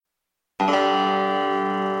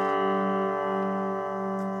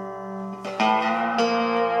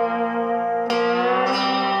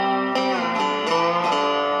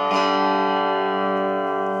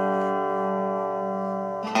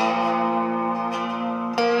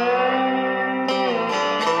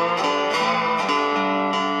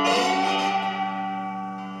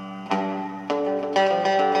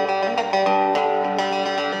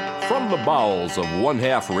bowels of One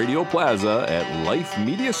Half Radio Plaza at Life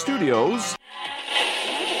Media Studios.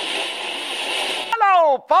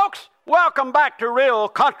 Hello, folks. Welcome back to Real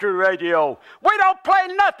Country Radio. We don't play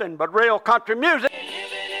nothing but real country music.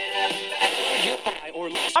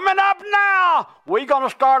 Coming up now, we're going to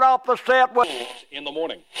start off the set with In the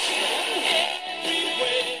Morning.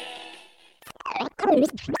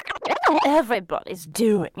 Everybody's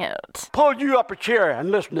doing it. Pull you up a chair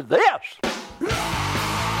and listen to this.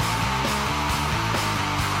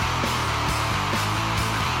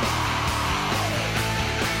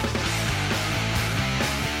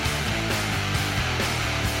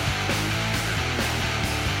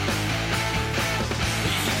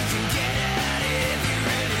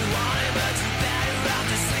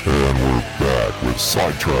 And we're back with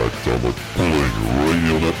Sidetracked on the Pulling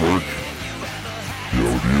Radio Network. Yo,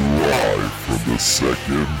 to you live from the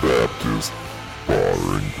Second Baptist Bar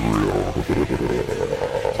and Grill. We're going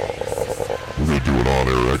to do an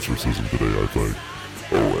on-air exorcism today, I think.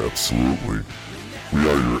 Oh, absolutely. We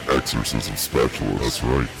are your exorcism specialists. That's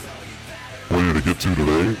right. Plenty to get to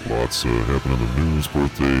today. Lots happening in the news,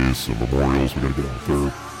 birthdays, some memorials we got to get out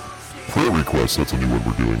there. Prayer requests, that's a new one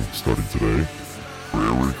we're doing starting today.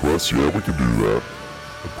 Prayer requests, yeah, we can do that.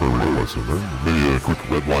 A prayer request in there. Maybe a quick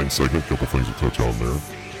red line segment, a couple things to touch on there.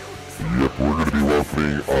 Yep, we're going to be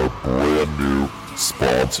welcoming our brand new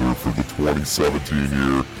sponsor for the 2017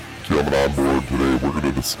 year coming on board today. We're going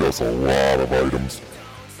to discuss a lot of items.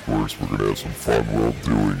 Of course, we're going to have some fun while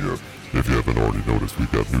doing it. If you haven't already noticed,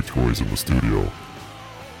 we've got new toys in the studio.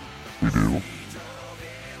 We do.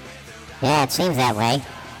 Yeah, it seems that way.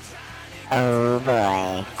 Oh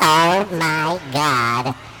boy. Oh my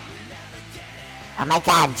god. Oh my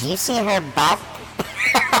god, do you see her butt?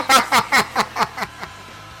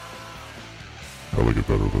 I like it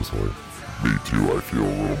better this way. Me too, I feel a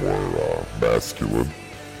little more masculine.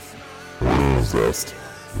 Possessed.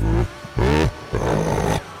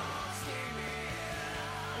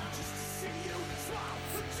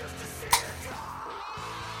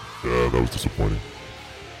 Yeah, that was disappointing.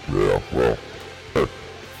 Yeah, well, I've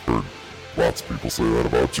heard lots of people say that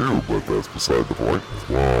about you, but that's beside the point.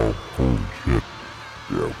 Wow, holy shit.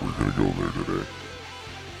 Yeah, we're gonna go there today.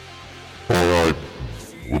 Alright,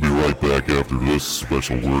 we'll be right back after this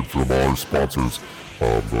special word from our sponsors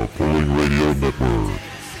on the Pulling Radio Network.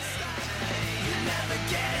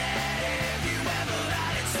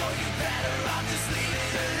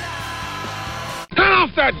 Turn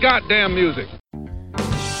off that goddamn music!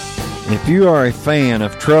 If you are a fan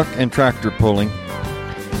of truck and tractor pulling,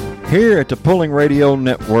 here at the Pulling Radio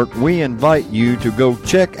Network, we invite you to go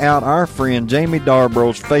check out our friend Jamie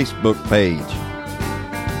Darborough's Facebook page.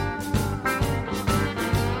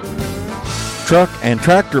 Truck and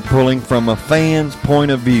tractor pulling from a fan's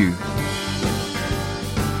point of view.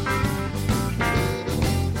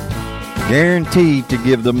 Guaranteed to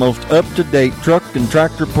give the most up-to-date truck and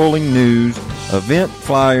tractor pulling news, event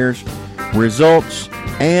flyers, results,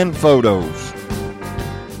 and photos.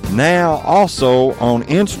 Now also on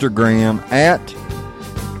Instagram at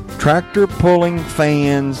Tractor Pulling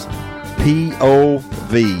Fans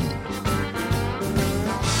POV.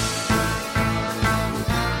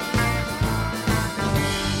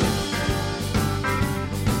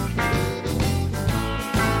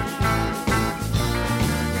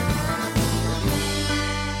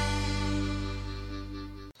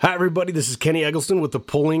 Hi everybody, this is Kenny Eggleston with the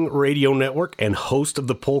Pulling Radio Network and host of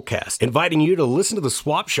the Pullcast, inviting you to listen to the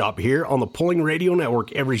Swap Shop here on the Pulling Radio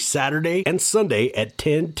Network every Saturday and Sunday at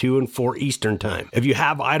 10, 2, and 4 Eastern Time. If you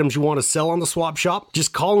have items you want to sell on the Swap Shop,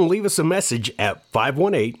 just call and leave us a message at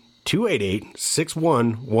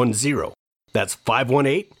 518-288-6110. That's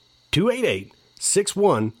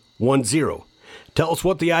 518-288-6110. Tell us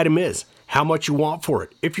what the item is, how much you want for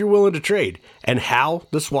it, if you're willing to trade, and how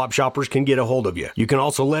the swap shoppers can get a hold of you. You can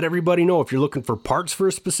also let everybody know if you're looking for parts for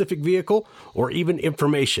a specific vehicle or even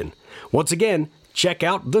information. Once again, check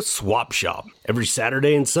out the Swap Shop every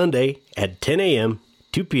Saturday and Sunday at 10 a.m.,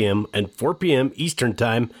 2 p.m., and 4 p.m. Eastern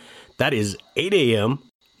Time. That is 8 a.m.,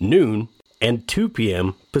 noon, and 2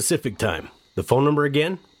 p.m. Pacific Time. The phone number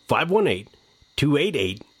again,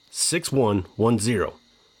 518-288-6110.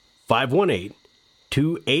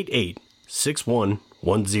 518-288-6110.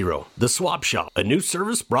 The Swap Shop, a new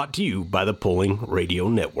service brought to you by the Pulling Radio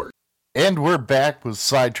Network. And we're back with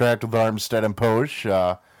Sidetracked with Armstead and Posh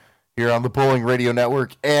here on the Pulling Radio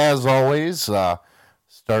Network. As always,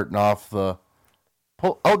 starting off the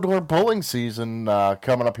outdoor pulling season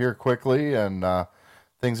coming up here quickly, and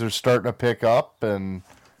things are starting to pick up, and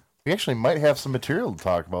we actually might have some material to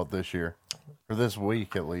talk about this year, or this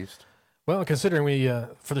week at least. Well, considering we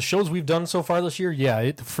for the shows we've done so far this year,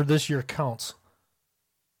 it for this year counts.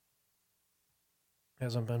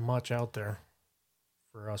 Hasn't been much out there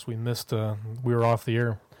for us. We missed. We were off the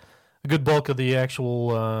air a good bulk of the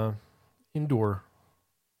actual indoor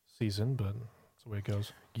season, but that's the way it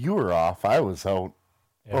goes. You were off. I was out.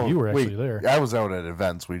 Yeah, you were actually there. I was out at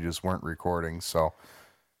events. We just weren't recording. So,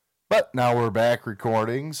 but now we're back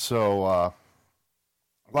recording. So,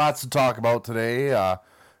 lots to talk about today.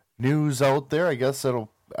 News out there. I guess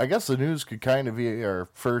the news could kind of be our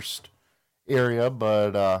first area,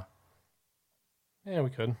 but yeah,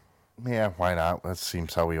 we could. Yeah, why not? That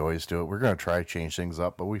seems how we always do it. We're going to try to change things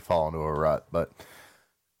up, but we fall into a rut. But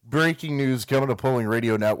breaking news coming to Pulling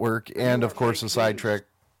Radio Network, and of course the Sidetrack.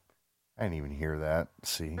 I didn't even hear that.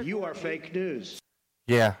 See, you are fake news.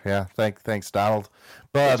 Yeah. Thanks, Donald.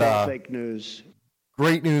 But it's all fake news.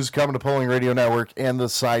 Great news coming to Pulling Radio Network and the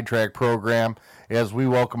Sidetrack program as we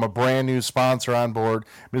welcome a brand new sponsor on board,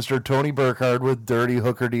 Mr. Tony Burkhardt with Dirty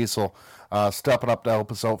Hooker Diesel, stepping up to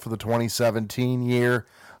help us out for the 2017 year.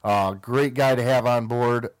 Great guy to have on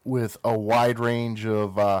board with a wide range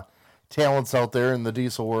of talents out there in the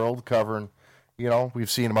diesel world, covering, we've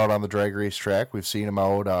seen him out on the drag race track. We've seen him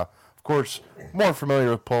out, of course, more familiar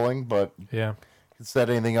with pulling, but yeah, can set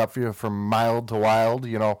anything up for you from mild to wild,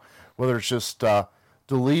 whether it's just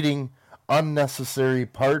deleting unnecessary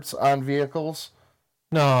parts on vehicles.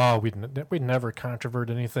 No, we'd never controvert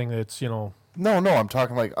anything that's, No, I'm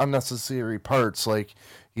talking like unnecessary parts, like,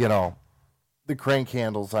 the crank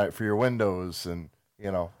handles for your windows and,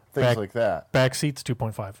 things like that. Back seats,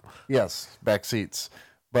 2.5. Yes, back seats.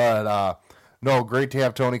 But, no, great to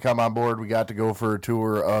have Tony come on board. We got to go for a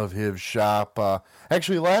tour of his shop,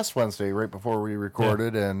 actually last Wednesday, right before we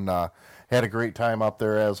recorded, and had a great time up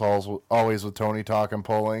there, as always with Tony talking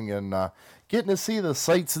pulling, and getting to see the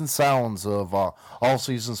sights and sounds of All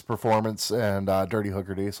Seasons Performance and Dirty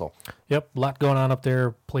Hooker Diesel. Yep, a lot going on up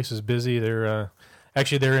there. Place is busy. They're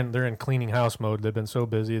in cleaning house mode. They've been so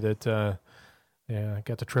busy that I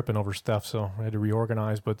got to tripping over stuff, so I had to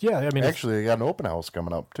reorganize. But yeah, I mean, actually, they got an open house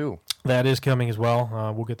coming up too. That is coming as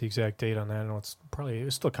well. We'll get the exact date on that. I know it's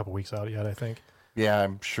still a couple weeks out yet, I think. Yeah,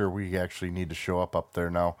 I'm sure we actually need to show up there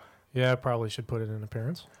now. Yeah, I probably should put it in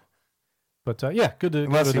appearance. But yeah, good to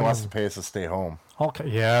unless he wants to pay us to stay home.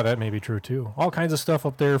 Yeah, that may be true too. All kinds of stuff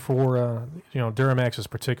up there for Duramaxes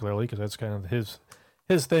particularly, because that's kind of his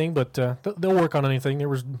thing. But they'll work on anything. There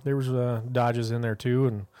was Dodges in there too,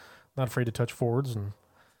 and not afraid to touch Fords, and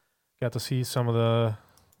got to see some of the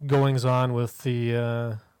goings on with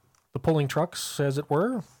the pulling trucks, as it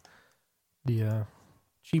were. The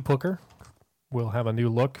cheap hooker will have a new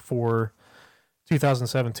look for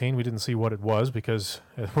 2017. We didn't see what it was because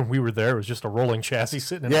when we were there, it was just a rolling chassis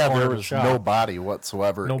sitting in the corner of the shop. No body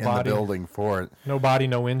whatsoever in the building for it. No body,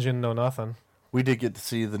 no engine, no nothing. We did get to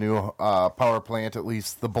see the new power plant, at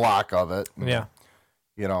least the block of it. And, yeah.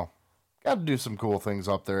 Got to do some cool things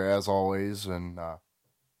up there, as always, and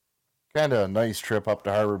kind of a nice trip up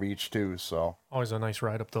to Harbor Beach, too. So always a nice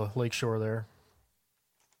ride up the lakeshore there.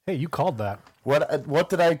 Hey, you called that. What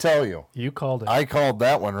did I tell you? You called it. I called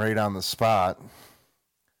that one right on the spot.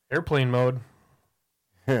 Airplane mode.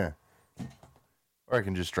 Yeah. Or I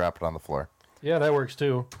can just drop it on the floor. Yeah, that works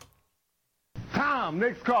too. Tom,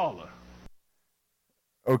 next caller.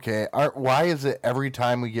 Okay, why is it every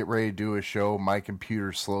time we get ready to do a show, my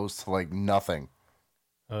computer slows to like nothing?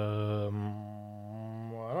 I don't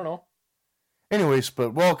know. Anyways,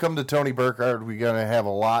 but welcome to Tony Burkhardt. We're going to have a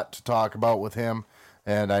lot to talk about with him.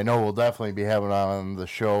 And I know we'll definitely be having on the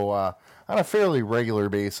show on a fairly regular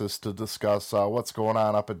basis to discuss what's going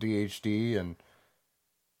on up at DHD. And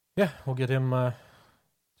yeah, we'll get him to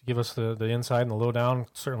give us the inside and the lowdown.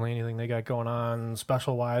 Certainly anything they got going on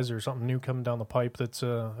special-wise or something new coming down the pipe that's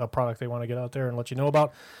a product they want to get out there and let you know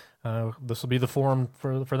about. This will be the forum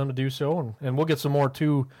for them to do so. And we'll get some more,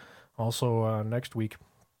 too, also next week.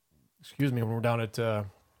 Excuse me, when we're down at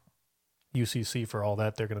UCC for all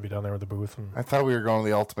that. They're going to be down there with the booth. And I thought we were going to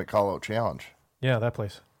the Ultimate Callout Challenge. Yeah, that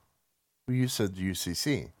place. Well, you said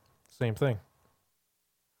UCC. Same thing.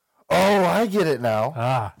 Oh, I get it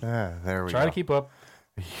now. Yeah, there we go. Try to keep up.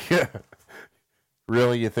 Yeah.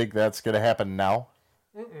 Really? You think that's going to happen now?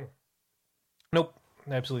 Nope.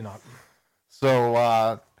 Absolutely not. So,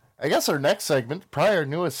 I guess our next segment, probably our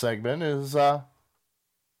newest segment, is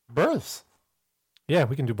births. Yeah,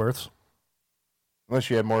 we can do births. Unless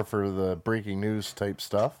you had more for the breaking news type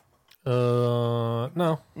stuff.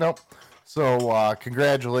 No. Nope. So,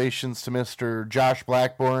 congratulations to Mr. Josh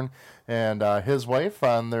Blackburn and his wife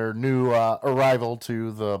on their new arrival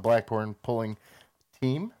to the Blackburn pulling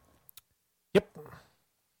team. Yep.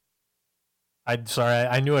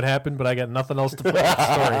 I knew it happened, but I got nothing else to put in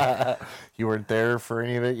the story. You weren't there for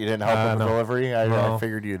any of it? You didn't help with the delivery? I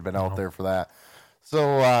figured you'd been out there for that.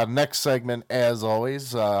 So next segment, as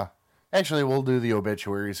always, actually we'll do the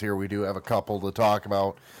obituaries here. We do have a couple to talk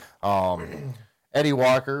about. Eddie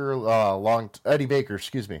Walker, Eddie Baker,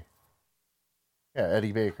 excuse me. Yeah,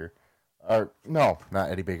 Eddie Baker. No, not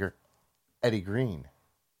Eddie Baker. Eddie Green.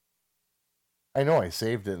 I know I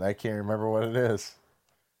saved it and I can't remember what it is.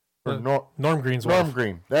 Norm Green's Norm wife.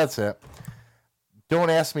 Green, that's it. Don't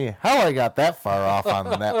ask me how I got that far off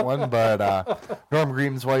on that one, but Norm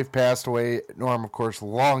Green's wife passed away. Norm, of course,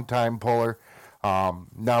 longtime puller,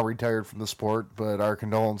 now retired from the sport, but our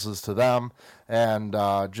condolences to them. And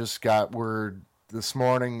just got word this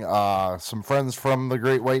morning, some friends from the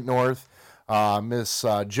Great White North, Miss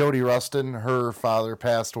Jody Rustin, her father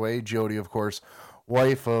passed away. Jody, of course,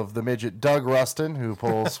 wife of the midget Doug Rustin, who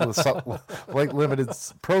pulls with like limited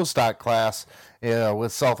pro stock class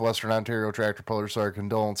with Southwestern Ontario Tractor Pullers. So our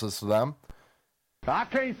condolences to them. I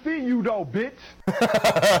can't see you though, bitch.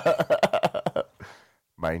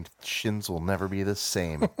 My shins will never be the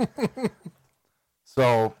same.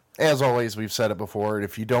 So, as always, we've said it before.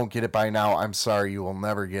 If you don't get it by now, I'm sorry, you will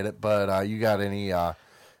never get it. But you got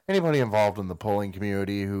anybody involved in the pulling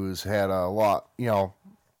community who's had a lot,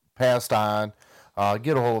 passed on,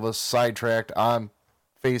 get a hold of us, Sidetracked on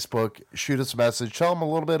Facebook, shoot us a message, tell them a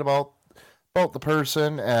little bit about the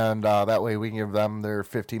person, and that way we can give them their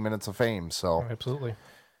 15 minutes of fame. So absolutely.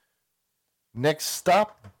 Next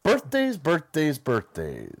stop, birthdays.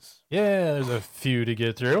 Yeah, there's a few to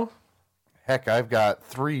get through. Heck, I've got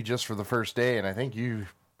 3 just for the first day, and I think you're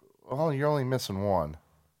only missing 1.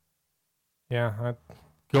 Yeah,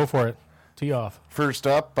 go for it. Tee off. First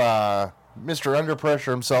up, Mr. Under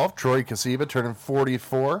Pressure himself, Troy Kasiba, turning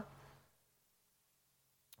 44.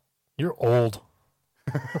 You're old.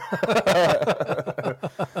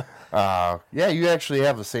 Yeah, you actually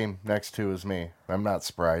have the same next 2 as me. I'm not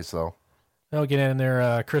surprised, though. I'll get in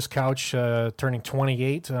there. Chris Couch turning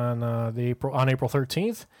 28 on April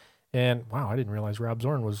 13th. And, wow, I didn't realize Rob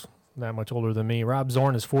Zorn was that much older than me. Rob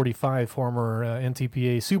Zorn is 45, former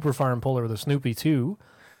NTPA Super Farm puller with a Snoopy 2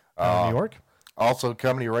 in New York. Also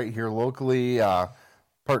coming right here locally,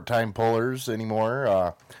 part-time pullers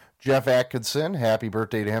anymore. Jeff Atkinson, happy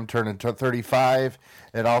birthday to him, turning 35.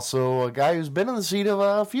 And also a guy who's been in the seat of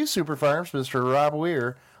a few Super Farms, Mr. Rob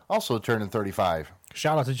Weir, also turning 35.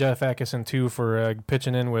 Shout out to Jeff Atkinson, too, for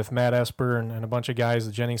pitching in with Matt Esper and a bunch of guys,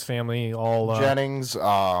 the Jennings family. Jennings,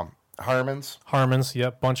 Harmons,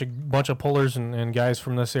 yep. Bunch of pullers and guys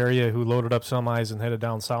from this area who loaded up semis and headed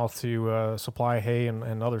down south to supply hay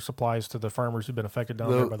and other supplies to the farmers who've been affected down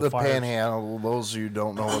there by the fires. Panhandle, those who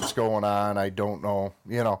don't know what's going on, I don't know.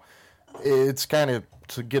 It's kind of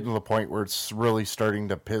getting to the point where it's really starting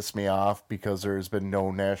to piss me off because there's been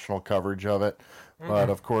no national coverage of it. Mm-hmm. But,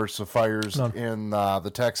 of course, the fires in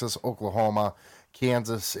the Texas, Oklahoma,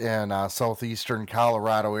 Kansas, and southeastern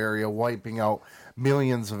Colorado area wiping out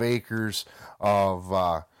millions of acres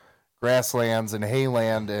of grasslands and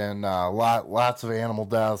hayland and lots of animal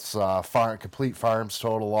deaths, complete farms,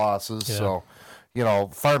 total losses. Yeah. So,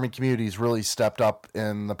 farming communities really stepped up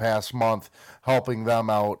in the past month, helping them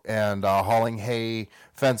out and hauling hay,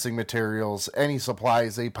 fencing materials, any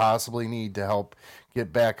supplies they possibly need to help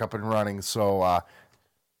get back up and running. So,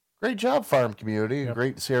 great job, farm community. Yep.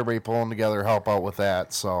 Great to see everybody pulling together, help out with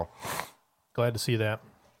that. So, glad to see that.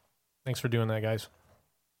 Thanks for doing that, guys.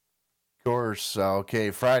 Of course. Okay,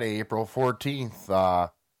 Friday, April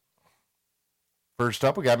 14th. First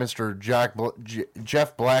up, we got Mr.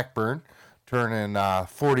 Jeff Blackburn, turning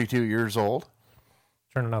 42 years old.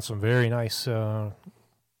 Turning out some very nice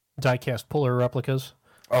die-cast puller replicas.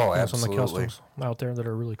 Oh, absolutely. Some of the customs out there that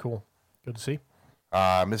are really cool. Good to see.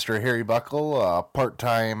 Mr. Harry Buckle,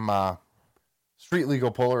 part-time street legal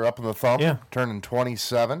puller up in the thumb, turning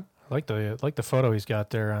 27. I like the photo he's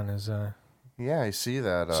got there on his. Yeah, I see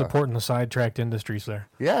that. Supporting the Sidetracked Industries there.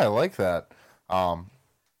 Yeah, I like that.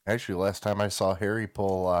 Actually, last time I saw Harry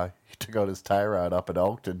pull, he took out his tie rod up at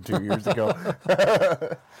Elkton 2 years ago.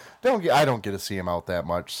 I don't get to see him out that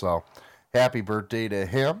much, so happy birthday to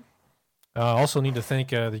him. Also need to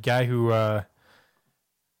thank the guy who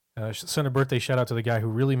sent a birthday shout out to the guy who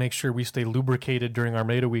really makes sure we stay lubricated during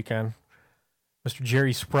Armada weekend. Mr.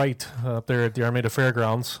 Jerry Sprite up there at the Armada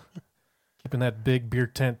Fairgrounds, keeping that big beer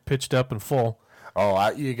tent pitched up and full. Oh,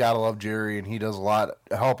 you gotta love Jerry, and he does a lot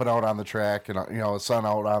helping out on the track, and his son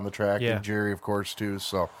out on the track, and Jerry, of course, too.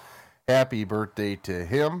 So, happy birthday to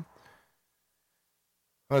him.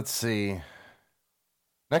 Let's see.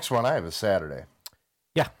 Next one I have is Saturday.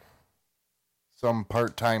 Yeah. some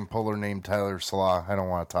part-time puller named Tyler Slaw. I don't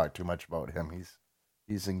want to talk too much about him.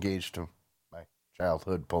 He's engaged to my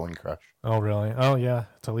childhood pulling crush. Oh, really? Oh, yeah.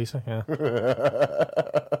 To Lisa, yeah. It's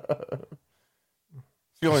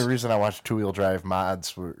the only reason I watched two-wheel drive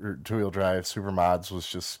super mods was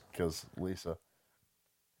just because Lisa. If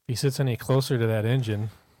he sits any closer to that engine,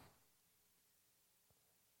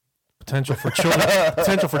 potential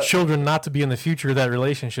for children not to be in the future, that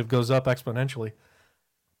relationship goes up exponentially.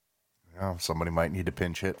 Yeah, somebody might need to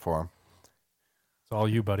pinch hit for him. It's all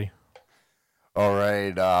you, buddy. All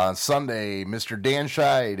right, Sunday, Mr. Dan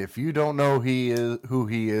Scheid. If you don't know who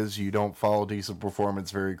he is, you don't follow Diesel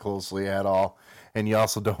Performance very closely at all, and you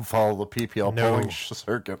also don't follow the PPL polling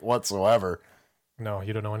circuit whatsoever. No,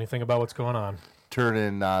 you don't know anything about what's going on.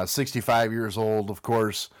 Turning 65 years old, of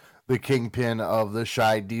course, the kingpin of the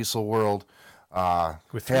Scheid Diesel world.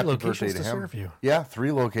 With 3 locations to serve you. Yeah,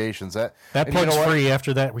 3 locations. That part's free.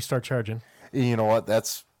 After that, we start charging. You know what?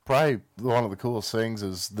 That's probably one of the coolest things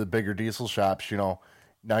is the bigger diesel shops. You know,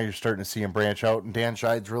 now you're starting to see them branch out, and Dan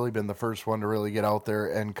Scheid's really been the first one to really get out there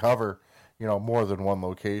and cover, more than one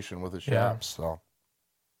location with his shops. So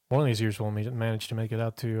one of these years we'll manage to make it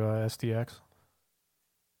out to SDX.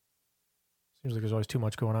 Seems like there's always too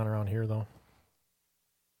much going on around here, though.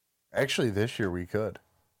 Actually, this year we could.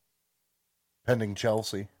 Pending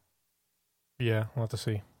Chelsea. Yeah, we'll have to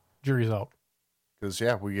see. Jury's out. Because,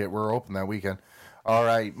 we're open that weekend. All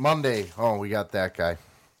right, Monday. Oh, we got that guy.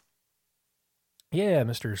 Yeah,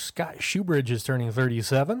 Mr. Scott Shoebridge is turning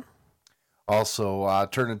 37. Also,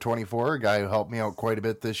 turning 24, a guy who helped me out quite a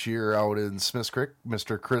bit this year out in Smiths Creek,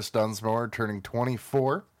 Mr. Chris Dunsmore, turning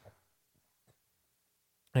 24.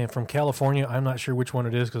 And from California, I'm not sure which one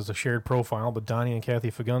it is because it's a shared profile, but Donnie and Kathy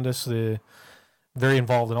Fagundes, very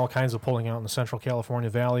involved in all kinds of pulling out in the Central California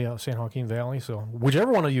Valley, out San Joaquin Valley. So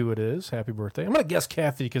whichever one of you it is, happy birthday. I'm going to guess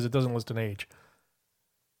Kathy because it doesn't list an age.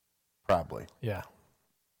 Probably. Yeah.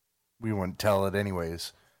 We wouldn't tell it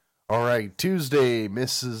anyways. All right, Tuesday,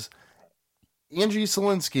 Mrs. Angie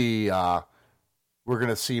Solinsky. We're going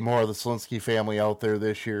to see more of the Solinsky family out there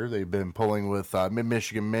this year. They've been pulling with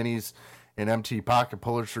Mid-Michigan Minis and MT Pocket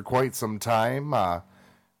Pullers for quite some time.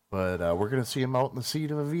 But we're going to see him out in the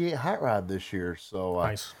seat of a V8 Hot Rod this year. So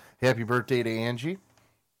nice. Happy birthday to Angie.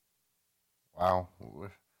 Wow.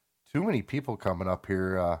 Too many people coming up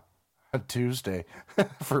here on Tuesday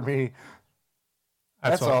for me.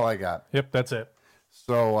 That's all I got. Yep, that's it.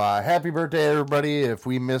 So happy birthday, everybody. If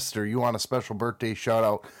we missed or you want a special birthday shout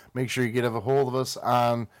out, make sure you get a hold of us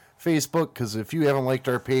on Facebook, because if you haven't liked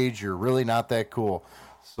our page, you're really not that cool.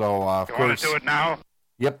 So, of course. You want to do it now?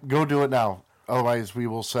 Yep, go do it now. Otherwise, we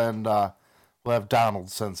will send, we'll have Donald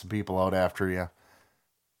send some people out after you.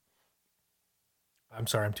 I'm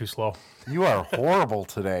sorry, I'm too slow. You are horrible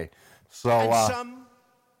today. So, and some,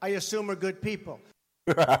 I assume, are good people.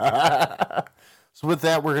 So with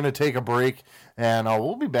that, we're going to take a break, and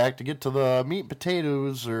we'll be back to get to the meat and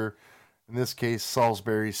potatoes, or in this case,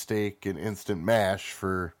 Salisbury steak and instant mash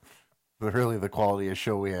for really the quality of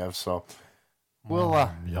show we have. So we'll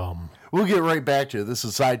get right back to it. This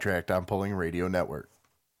is Sidetracked on Pulling Radio Network.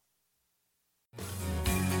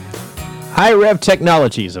 High Rev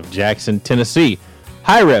Technologies of Jackson, Tennessee.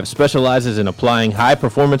 High Rev specializes in applying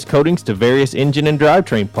high-performance coatings to various engine and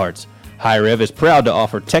drivetrain parts. High Rev is proud to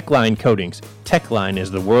offer Techline coatings. Techline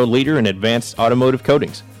is the world leader in advanced automotive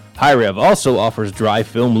coatings. High Rev also offers dry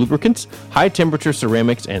film lubricants, high-temperature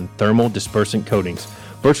ceramics, and thermal dispersant coatings.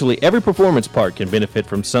 Virtually every performance part can benefit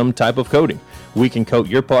from some type of coating. We can coat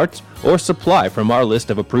your parts or supply from our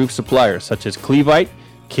list of approved suppliers such as Clevite,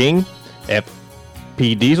 King,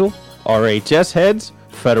 FP Diesel, RHS Heads,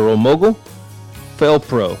 Federal Mogul,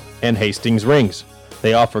 Felpro, and Hastings Rings.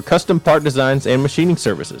 They offer custom part designs and machining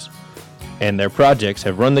services, and their projects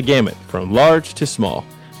have run the gamut from large to small.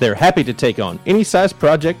 They're happy to take on any size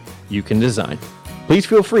project you can design. Please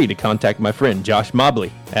feel free to contact my friend Josh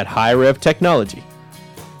Mobley at High Rev Technology,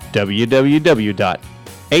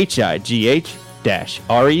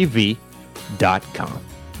 www.high-rev.com.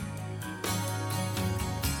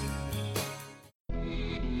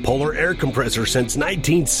 Polar Air Compressor since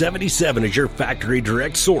 1977 is your factory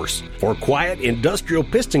direct source for quiet industrial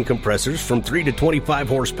piston compressors from 3 to 25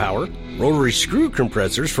 horsepower, rotary screw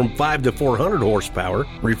compressors from 5 to 400 horsepower,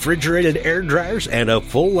 refrigerated air dryers, and a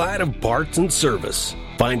full line of parts and service.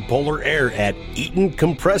 Find Polar Air at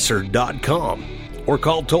EatonCompressor.com or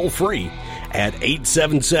call toll free at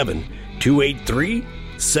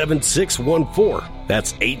 877-283-7614.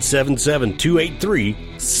 That's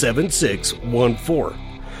 877-283-7614.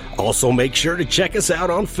 Also, make sure to check us out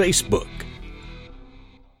on Facebook.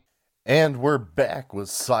 And we're back with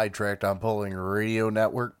Sidetracked on Pulling Radio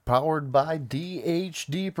Network, powered by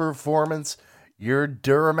DHD Performance, your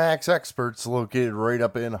Duramax experts, located right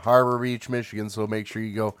up in Harbor Beach, Michigan. So make sure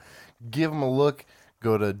you go give them a look.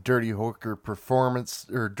 Go to Dirty Hooker Performance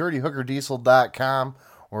or DirtyHookerDiesel.com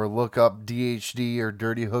or look up DHD or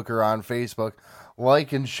Dirty Hooker on Facebook.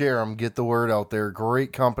 Like and share them. Get the word out there.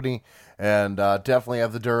 Great company, and definitely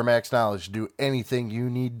have the Duramax knowledge to do anything you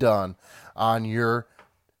need done on your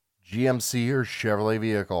GMC or Chevrolet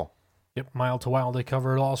vehicle. Yep, mile to wild. They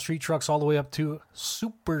cover it all. Street trucks all the way up to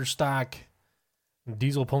super stock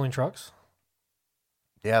diesel pulling trucks.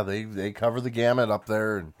 Yeah, they cover the gamut up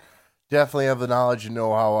there, and definitely have the knowledge and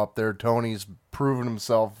know-how up there. Tony's proven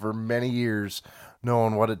himself for many years,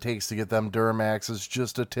 knowing what it takes to get them Duramaxes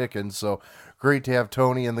just a ticking. So great to have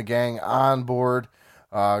Tony and the gang on board.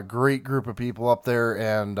 Great group of people up there,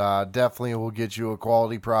 and definitely will get you a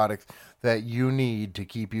quality product that you need to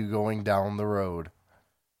keep you going down the road.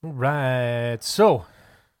 Right. So, what are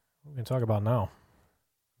we going to talk about now?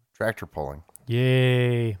 Tractor pulling.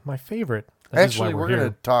 Yay. My favorite. Actually, we're going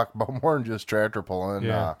to talk about more than just tractor pulling.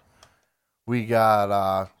 Yeah. We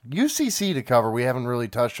got UCC to cover. We haven't really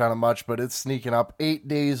touched on it much, but it's sneaking up 8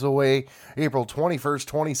 days away. April 21st,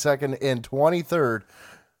 22nd, and 23rd.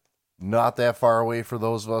 Not that far away for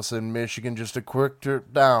those of us in Michigan. Just a quick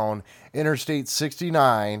trip down Interstate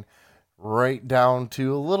 69, right down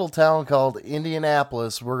to a little town called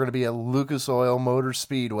Indianapolis. We're going to be at Lucas Oil Motor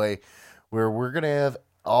Speedway, where we're going to have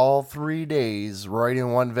all 3 days right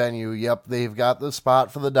in one venue. Yep, they've got the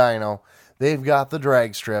spot for the dyno, they've got the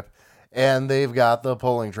drag strip, and they've got the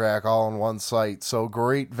pulling track all in one site. So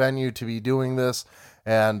great venue to be doing this,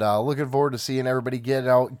 and looking forward to seeing everybody get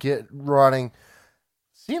out, get running.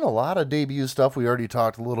 Seen a lot of debut stuff. We already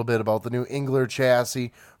talked a little bit about the new Engler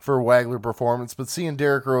chassis for Wagler Performance, but seeing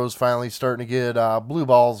Derek Rose finally starting to get blue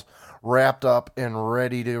balls wrapped up and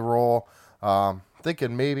ready to roll.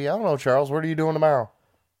 Thinking maybe, I don't know, Charles, what are you doing tomorrow?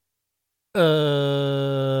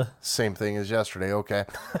 Same thing as yesterday. Okay.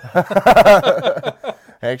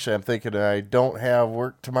 Actually, I'm thinking I don't have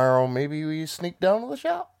work tomorrow. Maybe we sneak down to the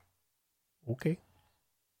shop. Okay.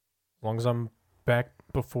 As long as I'm back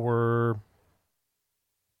before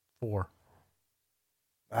 4.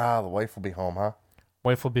 The wife will be home, huh?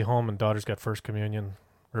 Wife will be home, and daughter's got first communion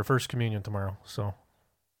tomorrow, so I'm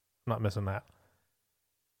not missing that.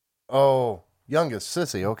 Oh, youngest,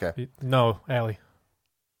 Sissy, okay. No, Allie.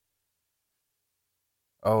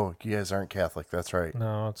 Oh, you guys aren't Catholic, that's right.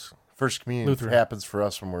 No, it's First communion Lutheran. happens for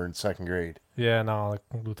us when we're in second grade. Yeah, no, like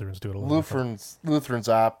Lutherans do it a little Lutherans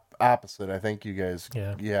opposite. I think you guys.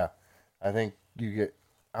 Yeah. I think you get.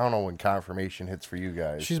 I don't know when confirmation hits for you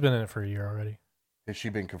guys. She's been in it for a year already. Has she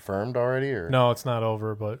been confirmed already, or no? It's not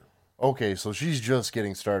over, but okay. So she's just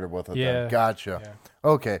getting started with it. Yeah, then. Gotcha. Yeah.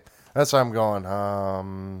 Okay, that's how I'm going.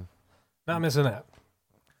 Not missing that.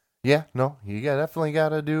 Yeah, no, you definitely got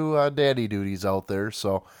to do daddy duties out there.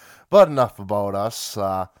 So, but enough about us.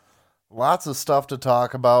 Lots of stuff to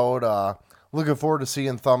talk about. Looking forward to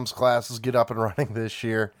seeing Thumb's classes get up and running this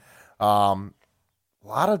year. A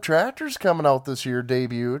lot of tractors coming out this year,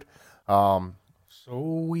 debuted. So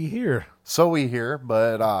we hear.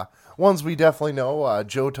 But ones we definitely know.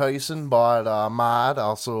 Joe Tyson bought Mod.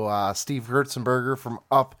 Also, Steve Herzenberger from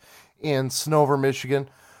up in Snover, Michigan.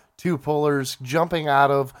 2 pullers jumping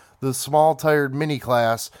out of the small-tired mini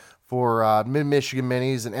class for Mid-Michigan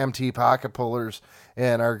Minis and MT pocket pullers,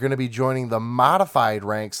 and are going to be joining the modified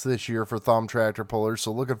ranks this year for Thumb tractor pullers.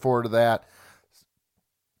 So looking forward to that.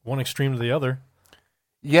 One extreme to the other.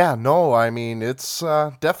 Yeah, no, I mean, it's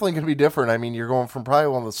definitely going to be different. I mean, you're going from probably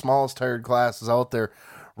one of the smallest tired classes out there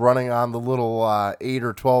running on the little 8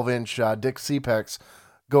 or 12-inch Dick CPEX,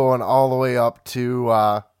 going all the way up to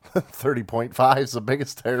 30.5 is the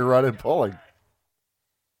biggest tire running pulling.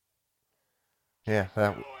 Yeah,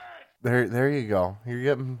 there you go.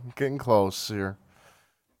 You're getting close here.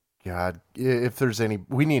 God, if there's any,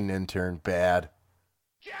 we need an intern bad.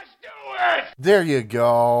 Just do it! There you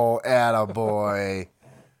go, attaboy.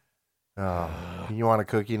 Oh, you want a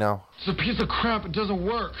cookie now? It's a piece of crap. It doesn't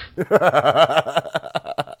work.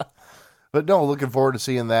 But no, looking forward to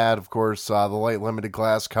seeing that. Of course, the light limited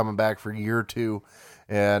class coming back for year 2.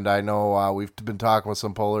 And I know we've been talking with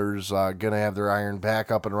some pullers, going to have their iron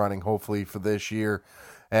back up and running, hopefully, for this year.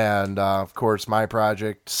 And, of course, my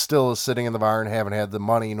project still is sitting in the barn. Haven't had the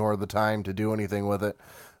money nor the time to do anything with it.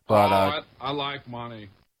 But I like money.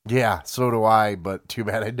 Yeah, so do I, but too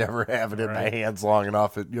bad I never have it in my hands long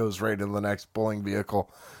enough. It goes right into the next pulling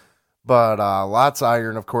vehicle. But lots of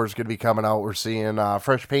iron, of course, going to be coming out. We're seeing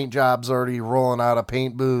fresh paint jobs already rolling out of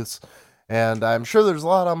paint booths. And I'm sure there's a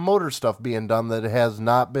lot of motor stuff being done that has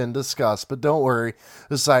not been discussed. But don't worry,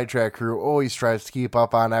 the Sidetrack crew always tries to keep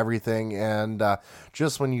up on everything. And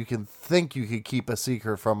just when you can think you could keep a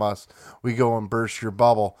secret from us, we go and burst your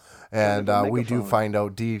bubble. And we do find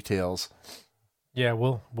out details. Yeah,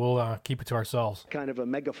 we'll keep it to ourselves. Kind of a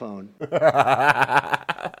megaphone.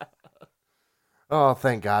 Oh,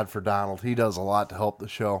 thank God for Donald. He does a lot to help the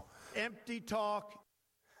show. Empty talk.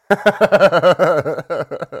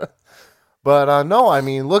 But no, I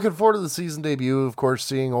mean, looking forward to the season debut. Of course,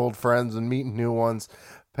 seeing old friends and meeting new ones.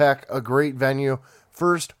 Pack a great venue.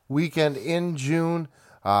 First weekend in June.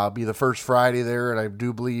 Be the first Friday there, and I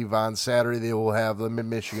do believe on Saturday they will have the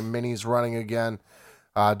Mid-Michigan Minis running again.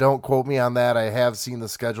 Don't quote me on that. I have seen the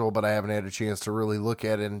schedule, but I haven't had a chance to really look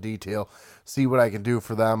at it in detail, see what I can do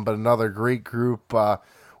for them. But another great group.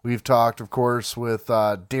 We've talked, of course, with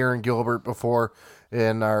Darren Gilbert before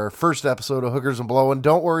in our first episode of Hookers and Blow. And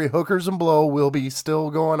don't worry, Hookers and Blow will be still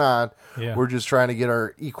going on. Yeah. We're just trying to get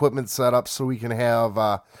our equipment set up so we can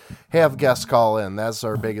have guests call in. That's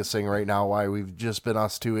our biggest thing right now, why we've just been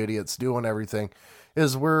us two idiots doing everything,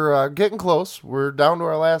 is we're getting close. We're down to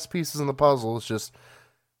our last pieces in the puzzle. It's just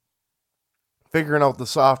figuring out the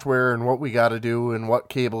software and what we got to do and what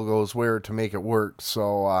cable goes where to make it work.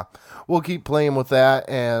 So we'll keep playing with that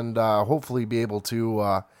and hopefully be able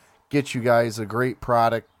to get you guys a great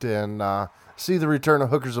product and see the return of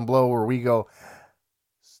Hookers and Blow, where we go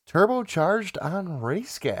turbocharged on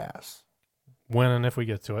race gas. When and if we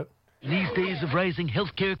get to it. These days of rising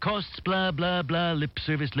healthcare costs, blah, blah, blah, lip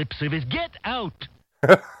service, get out!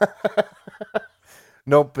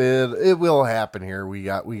 Nope, it will happen here. We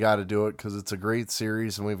got to do it because it's a great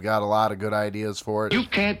series and we've got a lot of good ideas for it. You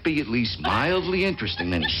can't be at least mildly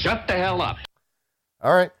interesting, then shut the hell up.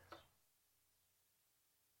 All right.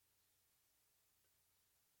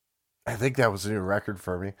 I think that was a new record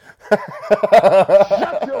for me.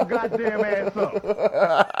 Shut your goddamn ass up.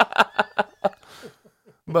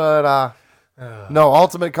 But, no,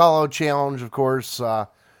 Ultimate Callout Challenge, of course.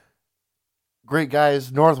 Great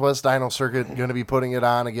guys. Northwest Dyno Circuit going to be putting it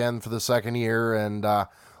on again for the second year, and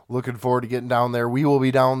looking forward to getting down there. We will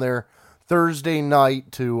be down there Thursday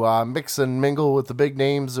night to mix and mingle with the big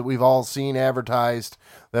names that we've all seen advertised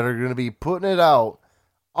that are going to be putting it out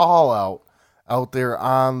there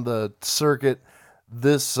on the circuit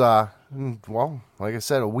this, well, like I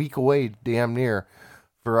said, a week away, damn near,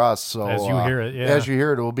 for us. So as you hear it, yeah. As you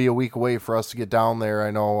hear it, it will be a week away for us to get down there.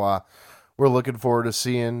 I know we're looking forward to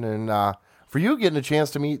seeing, and for you getting a chance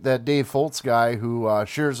to meet that Dave Foltz guy who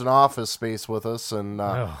shares an office space with us and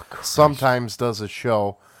sometimes does a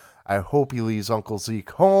show. I hope he leaves Uncle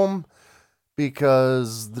Zeke home,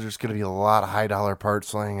 because there's going to be a lot of high-dollar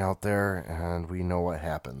parts laying out there, and we know what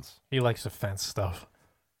happens. He likes to fence stuff.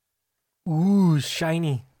 Ooh,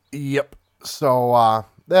 shiny. Yep. So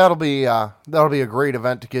that'll be a great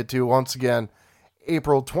event to get to. Once again,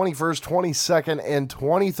 April 21st, 22nd, and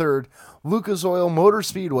 23rd, Lucas Oil Motor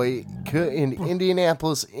Speedway in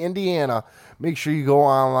Indianapolis, Indiana. Make sure you go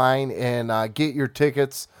online and get your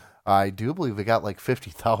tickets. I do believe they got like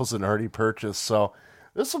 50,000 already purchased, so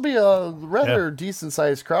this will be a rather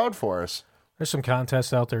decent-sized crowd for us. There's some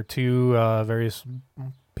contests out there, too. Various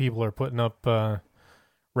people are putting up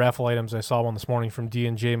raffle items. I saw one this morning from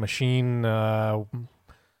D&J Machine.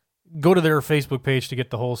 Go to their Facebook page to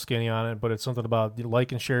get the whole skinny on it, but it's something about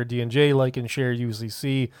like and share D&J, like and share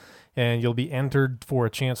UCC, and you'll be entered for a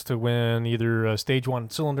chance to win either a Stage 1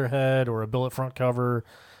 cylinder head or a billet front cover.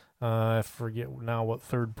 I forget now what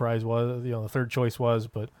third prize was, the third choice was,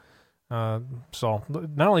 but so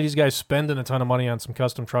not only these guys spending a ton of money on some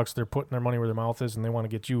custom trucks, they're putting their money where their mouth is, and they want to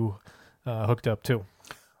get you hooked up too.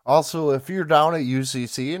 Also, if you're down at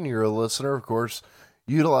UCC and you're a listener, of course,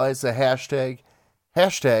 utilize the hashtag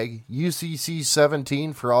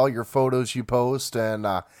UCC17 for all your photos you post, and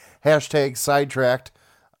hashtag Sidetracked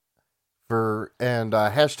and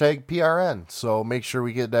hashtag PRN. So make sure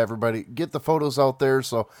we get the photos out there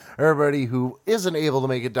so everybody who isn't able to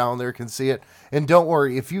make it down there can see it. And don't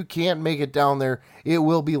worry, if you can't make it down there, it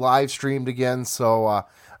will be live streamed again. So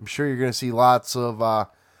I'm sure you're going to see lots of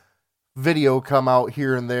video come out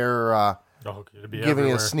here and there,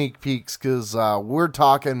 giving us sneak peeks, because we're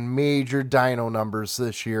talking major dyno numbers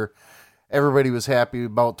this year. Everybody was happy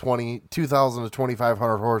about 2,000 to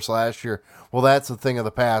 2,500 horse last year. Well, that's a thing of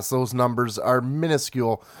the past. Those numbers are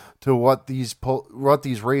minuscule to what these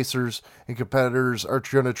racers and competitors are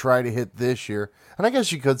going to try to hit this year. And I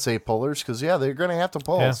guess you could say pullers, because they're going to have to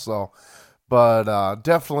pull. Yeah. So, but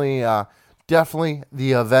definitely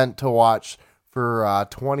the event to watch for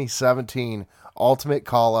 2017 Ultimate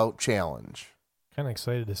Callout Challenge. Kind of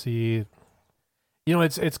excited to see. You know,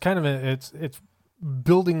 it's kind of it's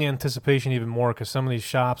building the anticipation even more because some of these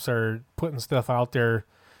shops are putting stuff out there.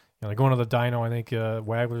 You know, like going to the dyno. I think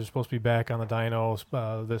Wagler's supposed to be back on the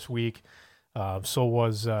dyno this week. So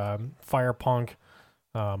was Fire Punk.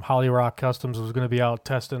 Holly Rock Customs was going to be out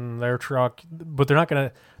testing their truck, but they're not going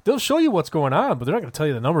to. They'll show you what's going on, but they're not going to tell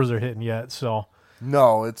you the numbers they're hitting yet. So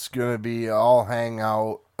no, it's going to be all hang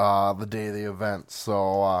out the day of the event.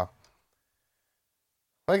 So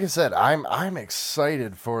like I said, I'm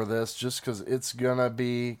excited for this just because it's going to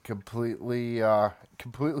be completely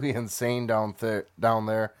insane down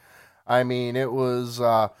there. I mean, it was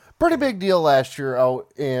a pretty big deal last year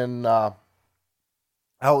out in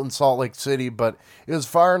Salt Lake City, but it was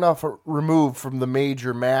far enough removed from the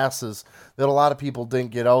major masses that a lot of people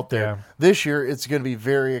didn't get out there. Yeah. This year, it's going to be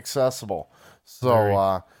very accessible.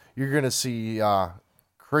 So you're going to see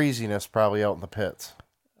craziness probably out in the pits.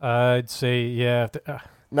 I'd say, yeah.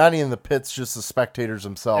 Not even the pits, just the spectators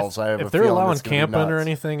themselves. If they're allowing camping or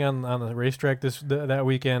anything on the racetrack that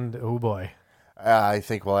weekend, oh boy. I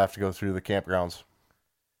think we'll have to go through the campgrounds.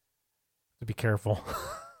 Be careful.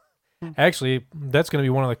 Actually, that's going to be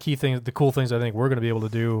one of the key things, the cool things I think we're going to be able to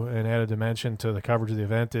do and add a dimension to the coverage of the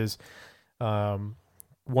event is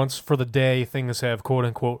once for the day things have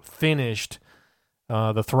quote-unquote finished,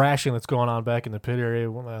 the thrashing that's going on back in the pit area,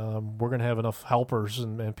 we're going to have enough helpers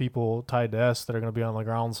and people tied to us that are going to be on the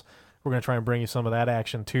grounds. We're going to try and bring you some of that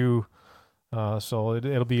action too. So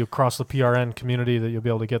it'll be across the PRN community that you'll be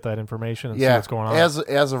able to get that information and see what's going on.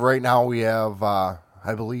 As of right now, we have, I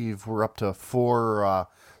believe we're up to 4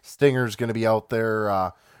 Stingers going to be out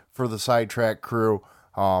there for the Sidetrack crew.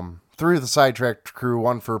 3 of the Sidetrack crew,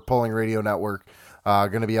 1 for Pulling Radio Network,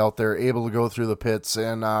 going to be out there able to go through the pits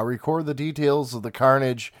and record the details of the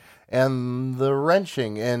carnage and the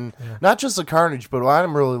wrenching. And not just the carnage, but what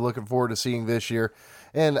I'm really looking forward to seeing this year.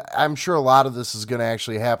 And I'm sure a lot of this is going to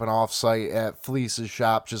actually happen off-site at Fleece's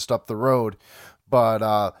shop just up the road.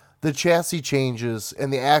 But the chassis changes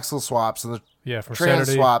and the axle swaps and the from trans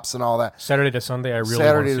Saturday, swaps and all that. Saturday to Sunday, I really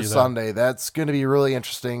Saturday want to to see Sunday. That's going to be really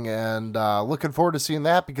interesting, and looking forward to seeing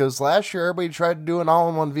that because last year everybody tried to do an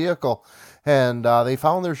all-in-one vehicle, and they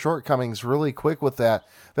found their shortcomings really quick with that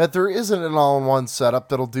there isn't an all-in-one setup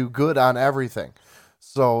that'll do good on everything.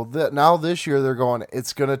 So now this year they're going,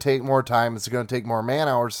 it's going to take more time, it's going to take more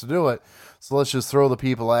man-hours to do it, so let's just throw the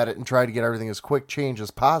people at it and try to get everything as quick change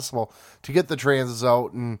as possible to get the transes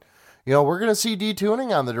out. And you know, we're going to see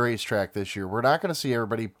detuning on the racetrack this year. We're not going to see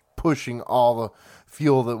everybody pushing all the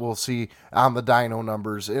fuel that we'll see on the dyno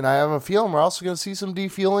numbers. And I have a feeling we're also going to see some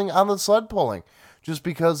defueling on the sled pulling just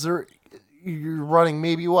because you're running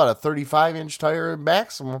maybe, a 35-inch tire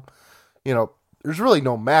maximum. You know, there's really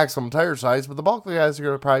no maximum tire size, but the bulk of the guys are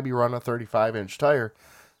going to probably be running a 35-inch tire.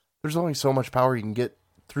 There's only so much power you can get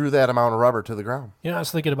through that amount of rubber to the ground. Yeah, I was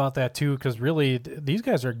thinking about that too, because really these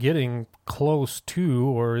guys are getting close to,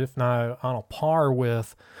 or if not on a par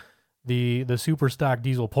with, the super stock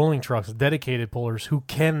diesel pulling trucks, dedicated pullers who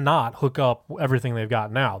cannot hook up everything they've got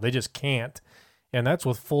now. They just can't, and that's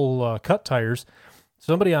with full cut tires.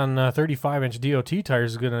 Somebody on 35-inch DOT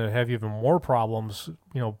tires is going to have even more problems,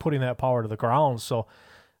 putting that power to the ground. So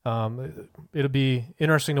it'll be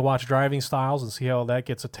interesting to watch driving styles and see how that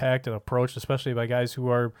gets attacked and approached, especially by guys who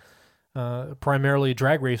are primarily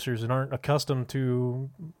drag racers and aren't accustomed to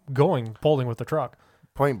pulling with the truck.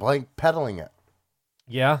 Point blank pedaling it.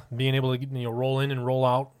 Yeah, being able to roll in and roll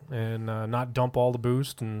out and not dump all the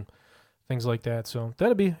boost and things like that. So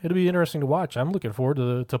it'll be interesting to watch. I'm looking forward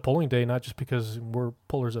to pulling day, not just because we're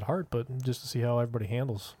pullers at heart, but just to see how everybody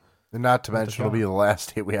handles. And not to mention, it'll be the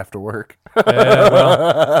last day we have to work.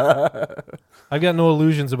 Well, I've got no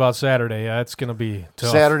illusions about Saturday. It's going to be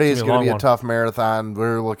tough. Saturday is going to be a tough marathon.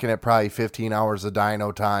 We're looking at probably 15 hours of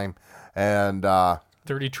dyno time. And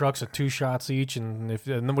 30 trucks at 2 shots each. And if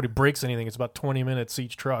nobody breaks anything, it's about 20 minutes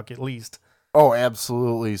each truck at least. Oh,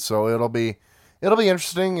 absolutely. So it'll be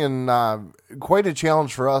interesting and quite a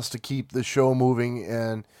challenge for us to keep the show moving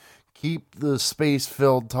and keep the space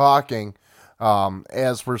filled talking.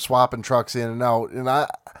 As we're swapping trucks in and out. And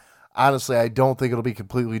honestly, I don't think it'll be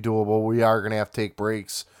completely doable. We are going to have to take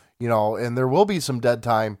breaks, and there will be some dead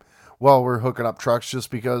time while we're hooking up trucks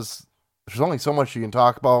just because there's only so much you can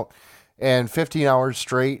talk about. And 15 hours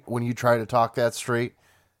straight, when you try to talk that straight,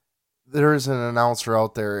 there is an announcer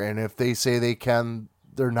out there. And if they say they can,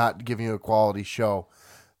 they're not giving you a quality show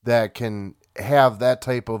that can have that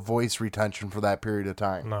type of voice retention for that period of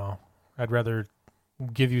time. No, I'd rather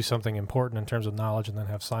give you something important in terms of knowledge and then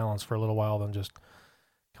have silence for a little while than just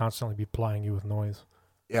constantly be plying you with noise.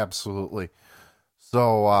 Absolutely.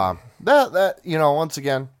 So that once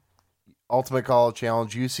again, Ultimate Callout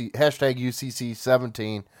Challenge, hashtag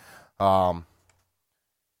UCC17.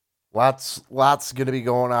 Lots going to be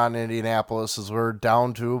going on in Indianapolis as we're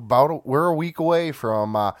down to we're a week away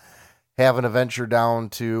from having a venture down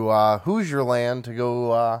to Hoosier Land to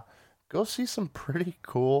go see some pretty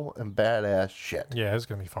cool and badass shit. Yeah, it's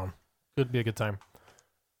going to be fun. Could be a good time.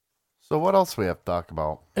 So what else we have to talk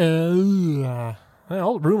about?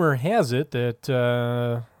 Well, rumor has it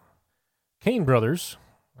that Kane Brothers,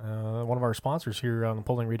 one of our sponsors here on the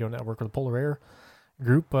Polling Radio Network, or the Polar Air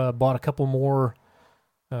Group, bought a couple more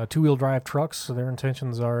two-wheel drive trucks. So their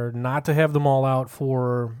intentions are not to have them all out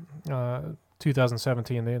for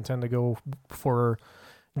 2017. They intend to go for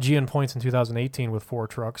GN points in 2018 with 4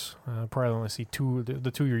 trucks. Probably only see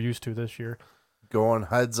the two you're used to this year. Going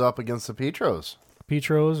heads up against the Petros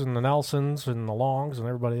and the Nelsons and the Longs and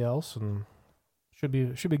everybody else, and should be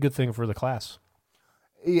a good thing for the class.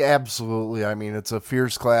 Yeah, absolutely. I mean, it's a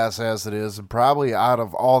fierce class as it is, and probably out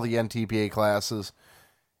of all the NTPA classes,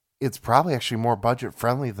 it's probably actually more budget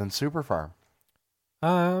friendly than Super Farm.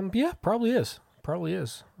 Yeah, probably is.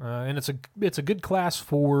 And it's a good class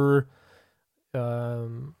for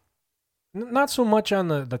not so much on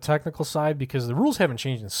the technical side, because the rules haven't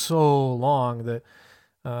changed in so long that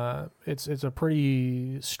it's a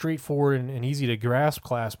pretty straightforward and easy to grasp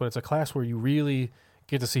class, but it's a class where you really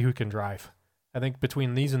get to see who can drive. I think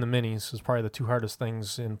between these and the minis is probably the two hardest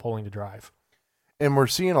things in polling to drive. And we're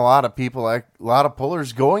seeing a lot of people, a lot of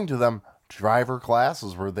pullers going to them driver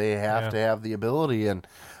classes where they have to have the ability. And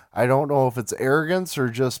I don't know if it's arrogance or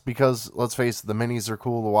just because, let's face it, the minis are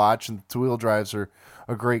cool to watch and the two-wheel drives are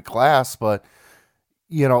a great class, but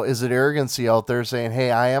is it arrogancy out there saying,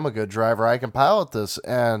 hey, I am a good driver, I can pilot this?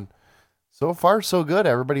 And so far, so good.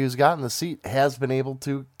 Everybody who's gotten the seat has been able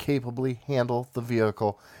to capably handle the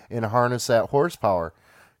vehicle and harness that horsepower.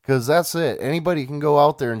 Because that's it. Anybody can go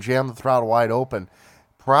out there and jam the throttle wide open.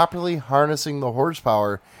 Properly harnessing the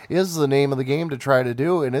horsepower is the name of the game to try to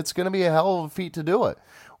do, and it's going to be a hell of a feat to do it.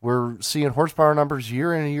 We're seeing horsepower numbers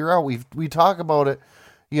year in and year out. We talk about it,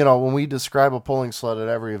 when we describe a pulling sled at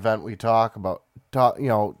every event, we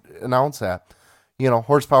announce that,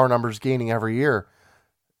 horsepower numbers gaining every year.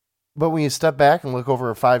 But when you step back and look over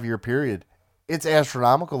a 5-year period, it's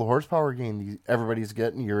astronomical, the horsepower gain everybody's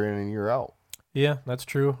getting year in and year out. Yeah, that's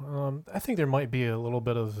true. I think there might be a little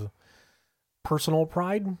bit of personal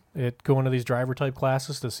pride at going to these driver type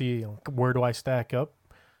classes to see where do I stack up.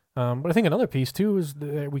 But I think another piece too is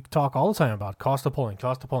that we talk all the time about cost of pulling.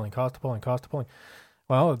 Well,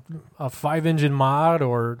 a 5-engine mod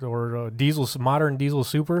or a modern diesel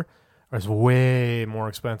super is way more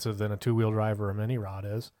expensive than a 2-wheel drive or a mini rod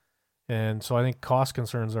is. And so I think cost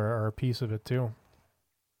concerns are a piece of it too.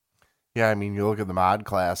 Yeah, I mean, you look at the mod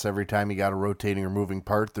class, every time you got a rotating or moving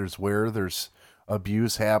part, there's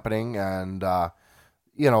abuse happening, and,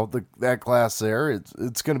 that class there,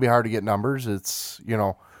 it's going to be hard to get numbers. It's,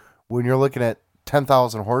 when you're looking at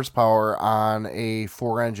 10,000 horsepower on a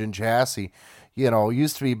 4-engine chassis, it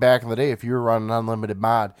used to be back in the day, if you were running unlimited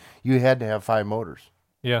mod, you had to have 5 motors.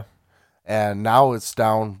 Yeah. And now it's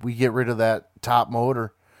down, we get rid of that top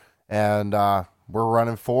motor, and, we're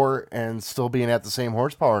running 4 and still being at the same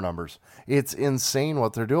horsepower numbers. It's insane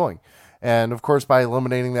what they're doing. And, of course, by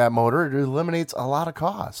eliminating that motor, it eliminates a lot of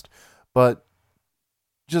cost. But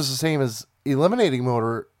just the same as eliminating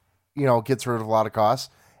motor, gets rid of a lot of costs,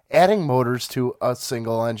 adding motors to a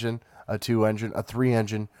single engine, a 2-engine, a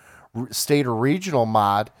 3-engine, state or regional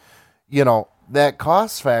mod, that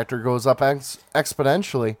cost factor goes up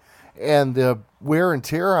exponentially. And the wear and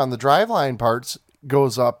tear on the driveline parts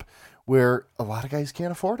goes up, where a lot of guys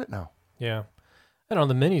can't afford it now. Yeah. And on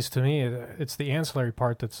the minis, to me, it's the ancillary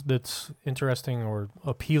part that's interesting or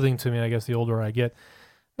appealing to me, I guess, the older I get.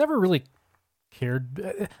 Never really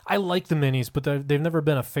cared. I like the minis, but they've never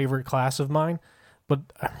been a favorite class of mine. But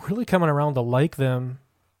I'm really coming around to like them,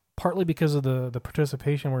 partly because of the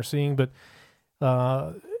participation we're seeing, but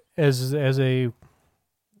as a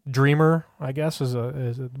dreamer, I guess, is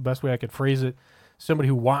the best way I could phrase it, somebody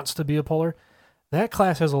who wants to be a puller, that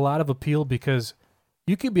class has a lot of appeal because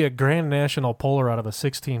you could be a Grand National puller out of a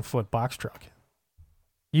 16-foot box truck.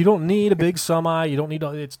 You don't need a big semi. You don't need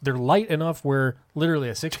they're light enough where literally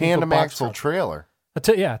a 16-foot tandem box axle truck, trailer.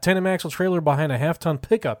 Tandem axle trailer behind a half-ton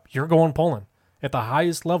pickup. You're going pulling at the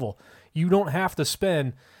highest level. You don't have to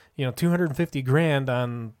spend $250,000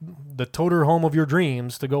 on the toter home of your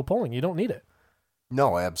dreams to go pulling. You don't need it.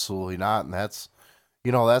 No, absolutely not. And that's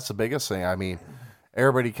the biggest thing. I mean,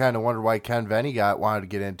 everybody kind of wondered why Ken Venny wanted to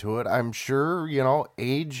get into it. I'm sure,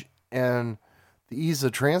 age and the ease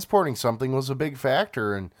of transporting something was a big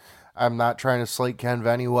factor. And I'm not trying to slight Ken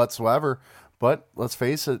Venny whatsoever, But let's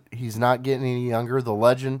face it, he's not getting any younger. The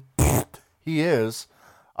legend, he is.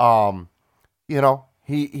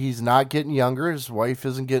 He's not getting younger. His wife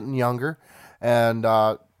isn't getting younger. And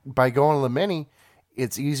by going to the Mini,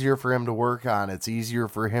 it's easier for him to work on. It's easier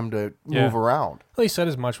for him to move around. Well, he said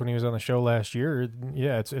as much when he was on the show last year.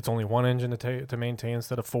 Yeah, it's only one engine to maintain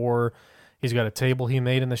instead of 4. He's got a table he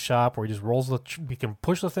made in the shop where he just rolls he can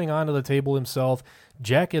push the thing onto the table himself,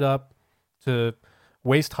 jack it up to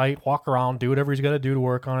waist height, walk around, do whatever he's got to do to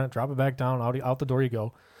work on it, drop it back down, out the door you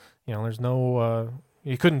go. There's no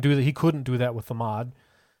he couldn't do that. He couldn't do that with the mod.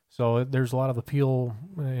 So there's a lot of appeal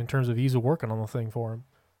in terms of ease of working on the thing for him.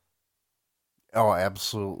 Oh,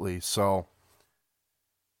 absolutely. So,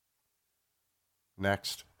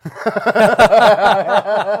 next. Well,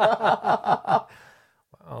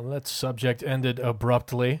 that subject ended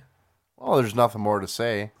abruptly. Well, there's nothing more to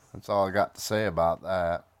say. That's all I got to say about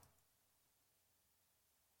that.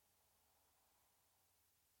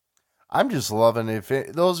 I'm just loving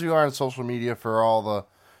those of you who are on social media for all the,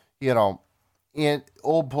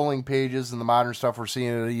 old pulling pages and the modern stuff we're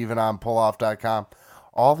seeing it even on pulloff.com.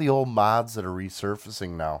 All the old mods that are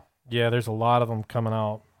resurfacing now. Yeah, there's a lot of them coming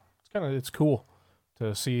out. It's cool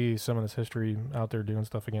to see some of this history out there doing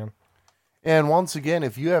stuff again. And once again,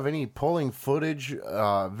 if you have any pulling footage,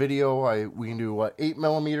 video, we can do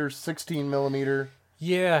 8mm, 16mm.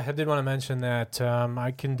 Yeah, I did want to mention that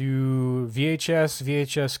I can do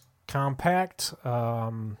VHS compact,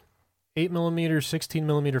 8mm,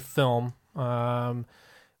 16mm film.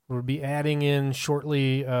 We'll be adding in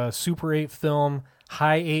shortly Super 8 film,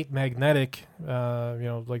 High 8 magnetic,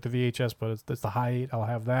 like the VHS, but it's the High 8. I'll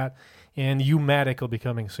have that. And U-matic will be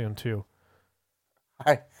coming soon, too.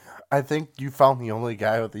 I think you found the only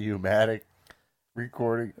guy with the U-matic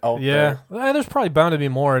recording out there. Yeah, there's probably bound to be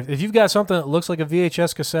more. If you've got something that looks like a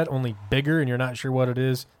VHS cassette, only bigger, and you're not sure what it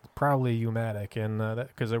is, it's probably U-matic, and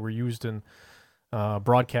because they were used in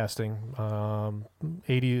broadcasting,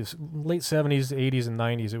 80s, late 70s, 80s, and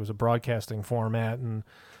 90s. It was a broadcasting format, and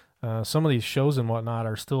some of these shows and whatnot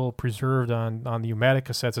are still preserved on the U-matic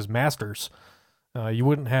cassettes as masters. You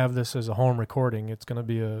wouldn't have this as a home recording. It's going to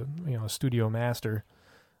be a studio master,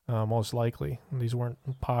 most likely. And these weren't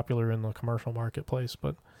popular in the commercial marketplace,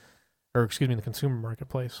 the consumer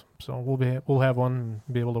marketplace. So we'll have one and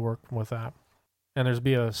be able to work with that. And there's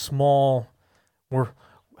be a small.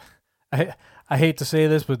 I hate to say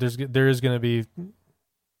this, but there is going to be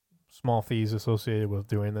small fees associated with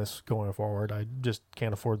doing this going forward. I just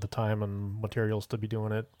can't afford the time and materials to be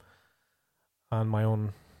doing it on my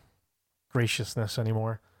own graciousness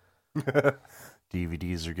anymore.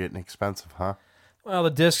 DVDs are getting expensive, huh? Well,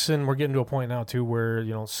 the discs, and we're getting to a point now too where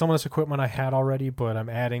some of this equipment I had already, but I'm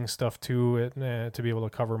adding stuff to it to be able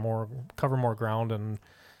to cover more ground, and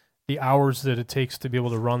the hours that it takes to be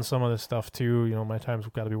able to run some of this stuff too. My time's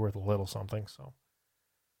got to be worth a little something. So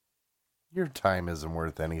your time isn't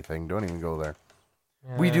worth anything. Don't even go there.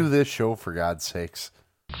 Yeah. We do this show for God's sakes.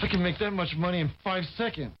 I can make that much money in 5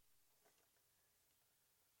 seconds.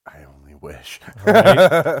 I only wish.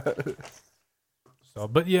 Right. So,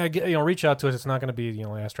 but yeah, reach out to us. It's not going to be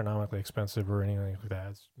astronomically expensive or anything like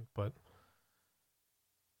that. But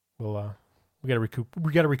we'll we got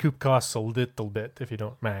to recoup costs a little bit if you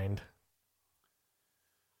don't mind.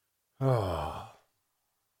 Oh,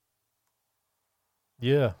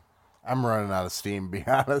 yeah. I'm running out of steam, to be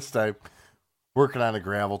honest. I'm working on a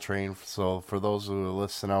gravel train. So for those who are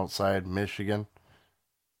listening outside Michigan,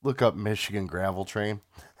 look up Michigan gravel train.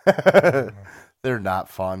 They're not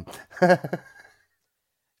fun.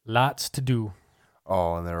 Lots to do.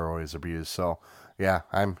 Oh, and they're always abused. So yeah,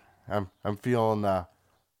 I'm feeling a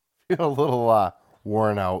little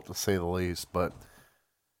worn out, to say the least. But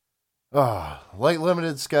light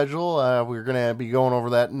limited schedule. We're gonna be going over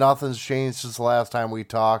that. Nothing's changed since the last time we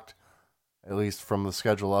talked, at least from the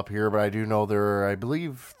schedule up here. But I do know there are, I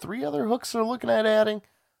believe, 3 other hooks they're looking at adding.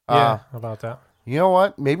 Yeah, about that. You know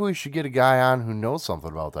what? Maybe we should get a guy on who knows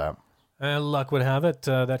something about that. Luck would have it,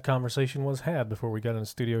 that conversation was had before we got in the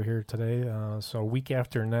studio here today. So week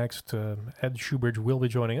after next, Ed Shoebridge will be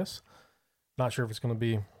joining us. Not sure if it's going to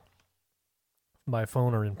be by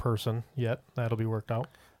phone or in person yet. That'll be worked out.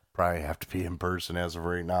 Probably have to be in person as of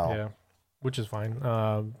right now. Yeah, which is fine.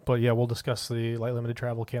 But yeah, we'll discuss the light limited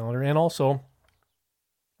travel calendar. And also,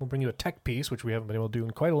 we'll bring you a tech piece, which we haven't been able to do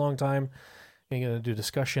in quite a long time. We're going to do a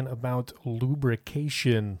discussion about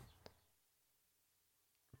lubrication.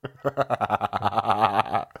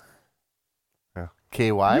 KY?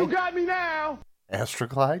 You got me now!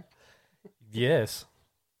 Astroglide? Yes.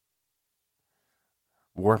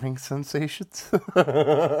 Warming sensations?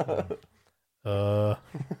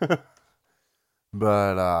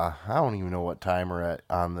 But I don't even know what time we're at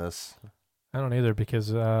on this. I don't either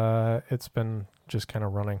because it's been just kind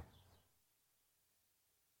of running.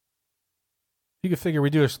 You could figure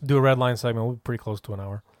we do a red line segment. We'll be pretty close to an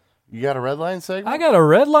hour. You got a red line segment? I got a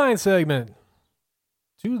red line segment.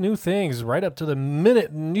 2 new things right up to the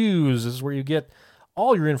minute news. This is where you get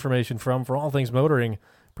all your information from for all things motoring.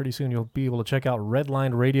 Pretty soon you'll be able to check out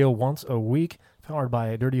Redline Radio once a week, powered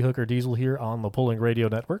by Dirty Hooker Diesel here on the Pulling Radio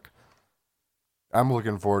Network. I'm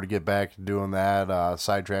looking forward to get back to doing that.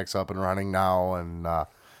 Sidetrack's up and running now, and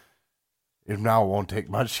it won't take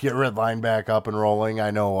much to get Redline back up and rolling.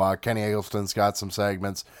 I know Kenny Eggleston's got some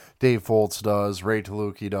segments. Dave Foltz does. Ray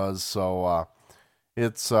Taluki does. So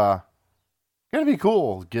it's going to be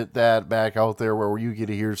cool to get that back out there where you get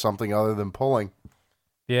to hear something other than pulling.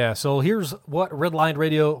 Yeah, so here's what Redline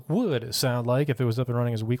Radio would sound like if it was up and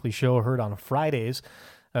running as a weekly show heard on Fridays.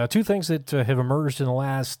 2 things that have emerged in the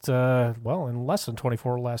last, in less than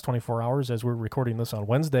 24 hours as we're recording this on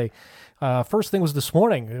Wednesday. First thing was this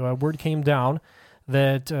morning. Word came down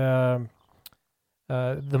that the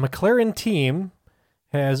McLaren team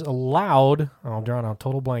has allowed, I'm drawing a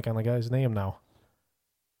total blank on the guy's name now.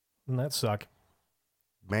 Doesn't that suck?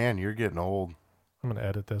 Man, you're getting old. I'm going to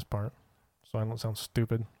edit this part so I don't sound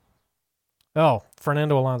stupid. Oh,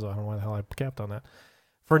 Fernando Alonso. I don't know why the hell I capped on that.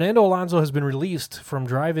 Fernando Alonso has been released from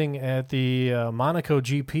driving at the Monaco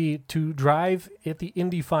GP to drive at the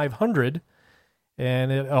Indy 500,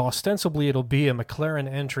 and ostensibly it'll be a McLaren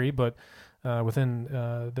entry, but within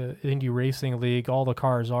the Indy Racing League, all the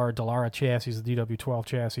cars are Dallara chassis, the DW12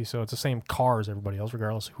 chassis, so it's the same car as everybody else,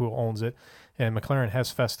 regardless of who owns it. And McLaren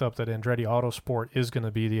has fessed up that Andretti Autosport is going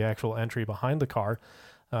to be the actual entry behind the car.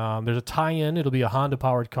 There's a tie-in. It'll be a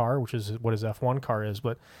Honda-powered car, which is what his F1 car is,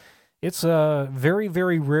 but it's very,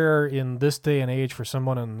 very rare in this day and age for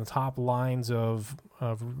someone in the top lines of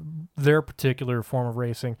their particular form of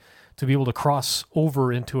racing to be able to cross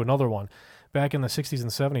over into another one. Back in the 60s and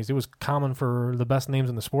 70s, it was common for the best names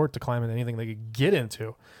in the sport to climb into anything they could get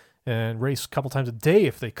into and race a couple times a day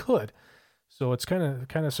if they could. So it's kind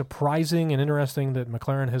of surprising and interesting that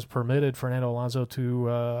McLaren has permitted Fernando Alonso to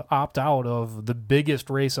opt out of the biggest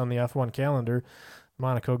race on the F1 calendar,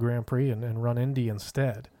 Monaco Grand Prix, and run Indy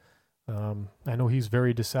instead. I know he's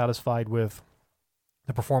very dissatisfied with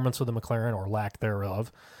the performance of the McLaren, or lack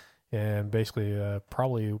thereof, and basically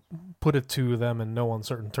probably put it to them in no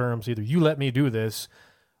uncertain terms, either you let me do this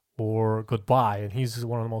or goodbye. And he's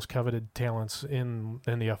one of the most coveted talents in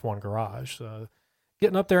the F1 garage.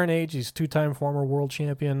 Getting up there in age, he's 2-time former world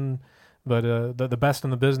champion, but the best in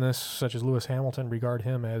the business, such as Lewis Hamilton, regard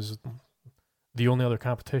him as the only other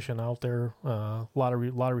competition out there. A lot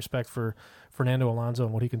of respect for Fernando Alonso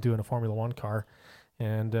and what he can do in a Formula One car.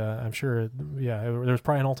 And I'm sure, there's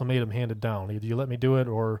probably an ultimatum handed down. Either you let me do it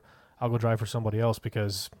or I'll go drive for somebody else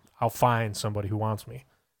because I'll find somebody who wants me.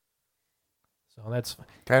 So that's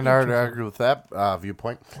kind of hard to argue with that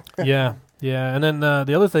viewpoint. Yeah. And then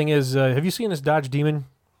the other thing is, have you seen this Dodge Demon?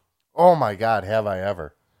 Oh, my God, have I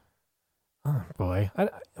ever. Oh, boy.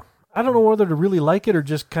 I don't know whether to really like it or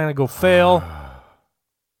just kind of go fail.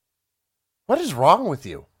 What is wrong with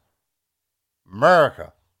you?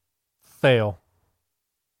 America. Fail.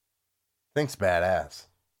 Thing's badass.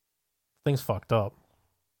 Thing's fucked up.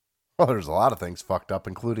 Well, there's a lot of things fucked up,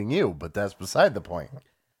 including you, but that's beside the point.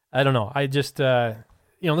 I don't know. I just, this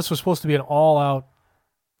was supposed to be an all-out,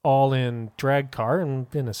 all-in drag car, and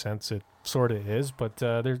in a sense it sort of is, but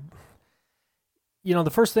there's... the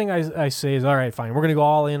first thing I say is, all right, fine, we're going to go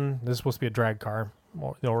all in. This is supposed to be a drag car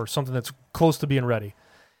or something that's close to being ready.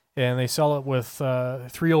 And they sell it with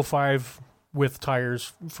 305 width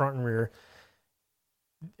tires, front and rear,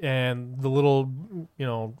 and the little,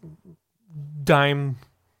 dime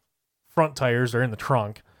front tires are in the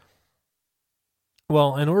trunk.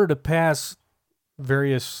 Well, in order to pass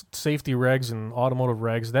various safety regs and automotive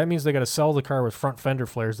regs, that means they got to sell the car with front fender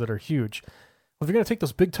flares that are huge. Well, if you're going to take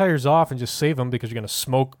those big tires off and just save them because you're going to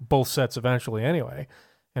smoke both sets eventually anyway,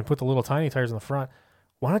 and put the little tiny tires in the front,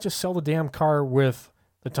 why not just sell the damn car with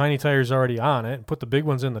the tiny tires already on it and put the big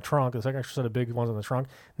ones in the trunk, the second extra set of big ones in the trunk,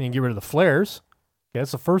 and then you get rid of the flares? Okay,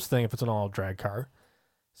 that's the first thing if it's an all-out drag car.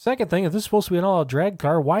 Second thing, if this is supposed to be an all-out drag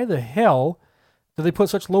car, why the hell do they put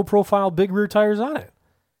such low-profile big rear tires on it?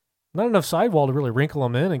 Not enough sidewall to really wrinkle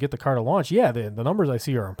them in and get the car to launch. Yeah, the numbers I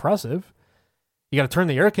see are impressive. You got to turn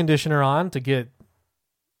the air conditioner on to get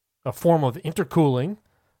a form of intercooling.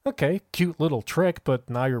 Okay, cute little trick, but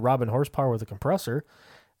now you're robbing horsepower with a compressor.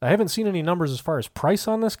 I haven't seen any numbers as far as price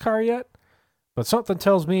on this car yet, but something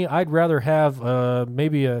tells me I'd rather have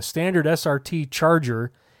maybe a standard SRT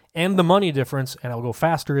Charger and the money difference, and I'll go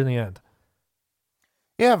faster in the end.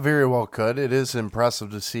 Yeah, very well could. It is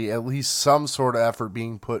impressive to see at least some sort of effort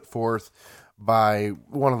being put forth by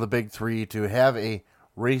one of the big three to have a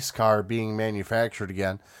race car being manufactured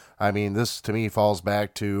again. I mean, this to me falls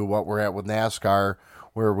back to what we're at with NASCAR,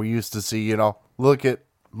 where we used to see, look at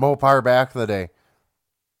Mopar back in the day.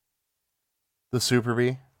 The Super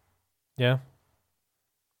Bee. Yeah.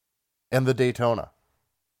 And the Daytona.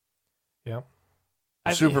 Yeah.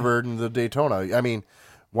 Superbird and the Daytona. I mean,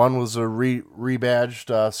 one was a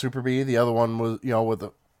rebadged Super Bee. The other one was,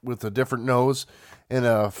 with a different nose and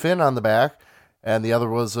a fin on the back. And the other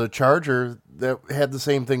was a Charger that had the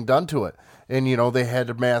same thing done to it. And, they had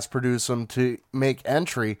to mass produce them to make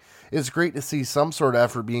entry. It's great to see some sort of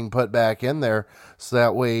effort being put back in there. So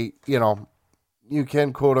that way, you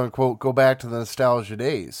can, quote unquote, go back to the nostalgia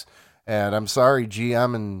days. And I'm sorry,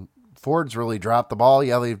 GM and Ford's really dropped the ball.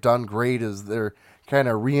 Yeah, they've done great as their kind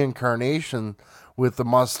of reincarnation with the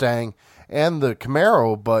Mustang and the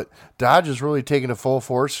Camaro, but Dodge is really taking a full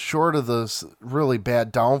force, short of this really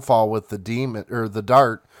bad downfall with the Demon or the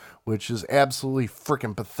Dart, which is absolutely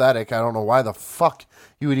freaking pathetic. I don't know why the fuck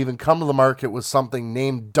you would even come to the market with something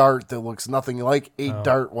named Dart that looks nothing like a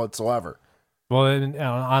Dart whatsoever. Well, and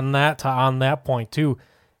on that point too,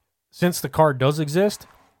 since the car does exist,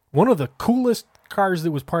 one of the coolest cars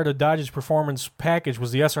that was part of Dodge's performance package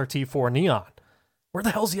was the SRT4 Neon. Where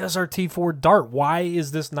the hell's the SRT4 Dart? Why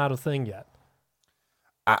is this not a thing yet?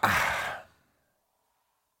 I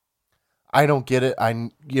don't get it.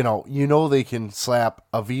 They can slap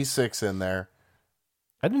a V6 in there.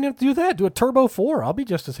 I didn't have to do that. Do a Turbo 4. I'll be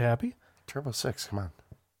just as happy. Turbo 6, come on.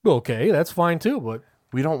 Okay, that's fine too, but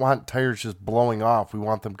we don't want tires just blowing off. We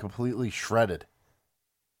want them completely shredded.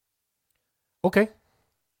 Okay.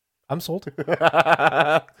 I'm sold.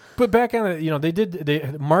 But back on it,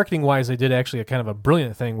 they marketing wise, they did actually a kind of a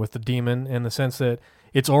brilliant thing with the Demon in the sense that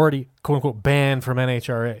it's already quote unquote banned from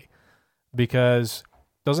NHRA because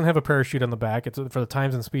it doesn't have a parachute on the back. It's for the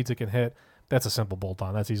times and speeds it can hit. That's a simple bolt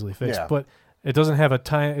on. That's easily fixed. Yeah. But it doesn't have a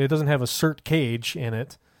cert cage in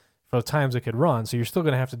it for the times it could run. So you're still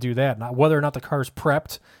going to have to do that. Not whether or not the car's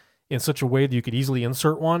prepped in such a way that you could easily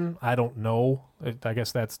insert one. I don't know. I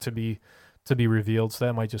guess that's to be revealed, so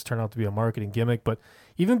that might just turn out to be a marketing gimmick. But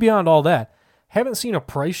even beyond all that, haven't seen a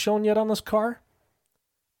price shown yet on this car.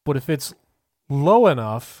 But if it's low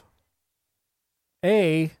enough,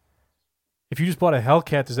 if you just bought a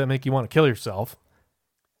Hellcat, does that make you want to kill yourself?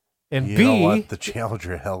 And you B, know what? The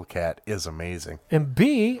Challenger Hellcat is amazing. And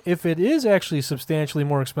B, if it is actually substantially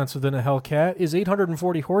more expensive than a Hellcat, is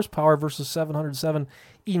 840 horsepower versus 707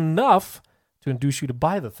 enough to induce you to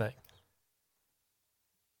buy the thing?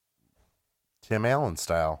 Tim Allen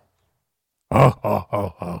style.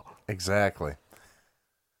 Oh. Exactly.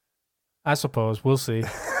 I suppose. We'll see.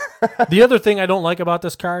 The other thing I don't like about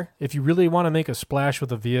this car, if you really want to make a splash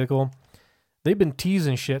with a vehicle, they've been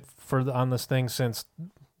teasing shit on this thing since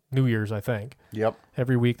New Year's, I think. Yep.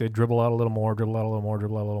 Every week they dribble out a little more, dribble out a little more,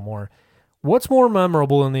 dribble out a little more. What's more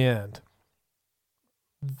memorable in the end?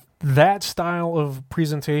 That style of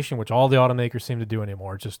presentation, which all the automakers seem to do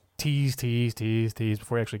anymore, just tease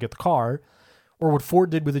before you actually get the car, or what Ford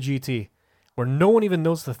did with the GT, where no one even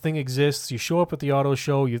knows the thing exists. You show up at the auto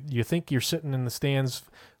show, you think you're sitting in the stands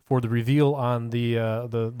for the reveal on the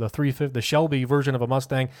 350, the Shelby version of a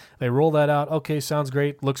Mustang. They roll that out. Okay, sounds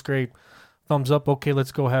great, looks great. Thumbs up. Okay,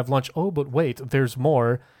 let's go have lunch. Oh, but wait, there's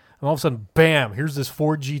more. And all of a sudden, bam, here's this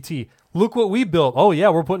Ford GT. Look what we built. Oh, yeah,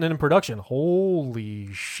 we're putting it in production.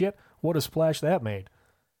 Holy shit, what a splash that made.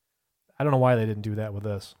 I don't know why they didn't do that with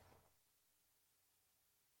this.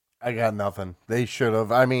 I got nothing. They should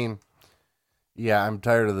have. I mean, yeah, I'm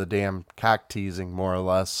tired of the damn cock teasing, more or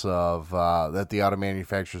less, of that the auto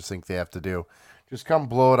manufacturers think they have to do. Just come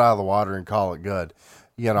blow it out of the water and call it good.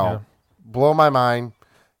 Blow my mind.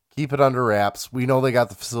 Keep it under wraps. We know they got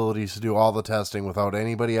the facilities to do all the testing without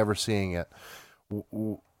anybody ever seeing it.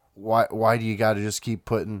 Why do you got to just keep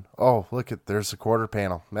putting, there's a quarter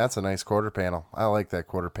panel. That's a nice quarter panel. I like that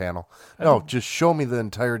quarter panel. No, just show me the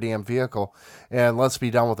entire damn vehicle and let's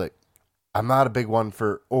be done with it. I'm not a big one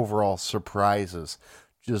for overall surprises.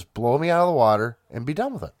 Just blow me out of the water and be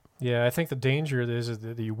done with it. Yeah, I think the danger is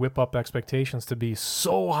that you whip up expectations to be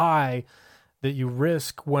so high that you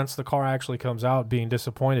risk, once the car actually comes out, being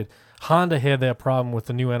disappointed. Honda had that problem with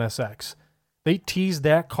the new NSX. They teased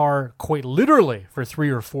that car quite literally for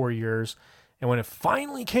 3 or 4 years, and when it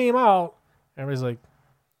finally came out, everybody's like,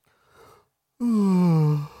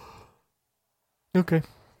 okay.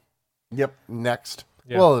 Yep, next.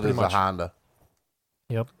 Yeah, well, it is much. a Honda.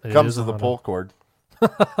 Yep. Comes with a pull cord.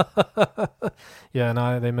 Yeah,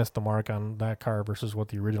 no, they missed the mark on that car versus what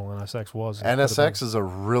the original NSX was. NSX is a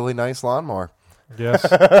really nice lawnmower. Yes.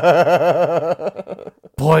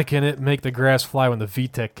 Boy, can it make the grass fly when the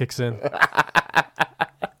VTEC kicks in.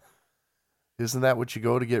 Isn't that what you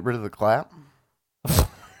go to get rid of the clap?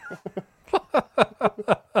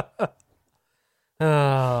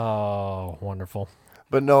 Oh, wonderful.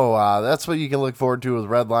 But no, that's what you can look forward to with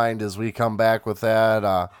Redlined as we come back with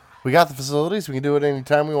that. We got the facilities. We can do it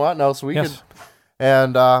anytime we want now, so we Yes.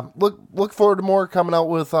 can. And look forward to more coming out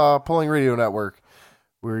with Pulling Radio Network.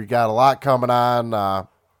 We got a lot coming on.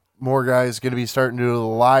 More guys going to be starting to do the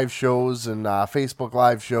live shows and Facebook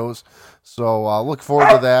live shows. So look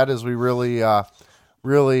forward to that as we really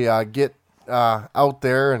get out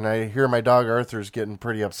there. And I hear my dog Arthur's getting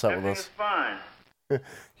pretty upset with us. Fine.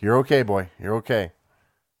 You're okay, boy. You're okay.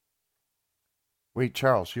 Wait,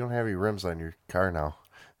 Charles, you don't have your rims on your car now.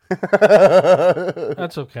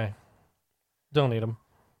 That's okay. Don't need them.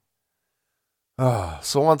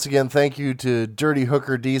 So once again, thank you to Dirty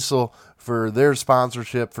Hooker Diesel for their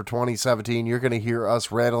sponsorship for 2017. You're going to hear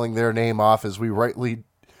us rattling their name off as we rightly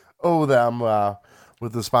owe them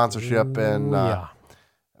with the sponsorship. And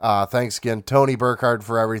thanks again, Tony Burkhardt,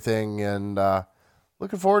 for everything. And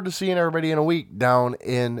looking forward to seeing everybody in a week down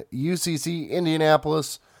in UCC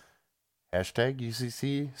Indianapolis. Hashtag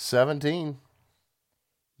UCC 17.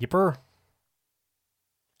 Yipper.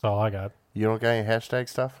 That's all I got. You don't got any hashtag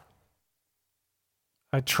stuff?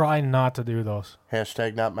 I try not to do those.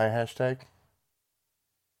 Hashtag not my hashtag?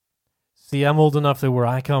 See, I'm old enough that where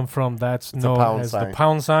I come from, that's known as the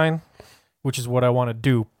pound sign, which is what I want to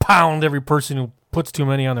do. Pound every person who puts too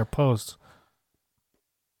many on their posts.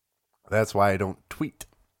 That's why I don't tweet.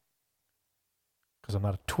 Because I'm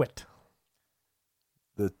not a twit.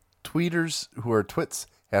 The tweeters who are twits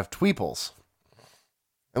have tweeples.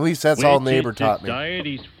 At least that's all neighbor taught me.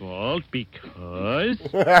 Society's fault because...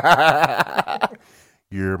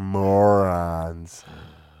 You're morons.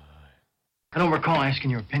 I don't recall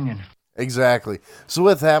asking your opinion. Exactly. So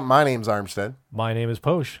with that, my name's Armstead. My name is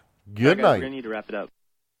Posh. Good night. We're going to need to wrap it up.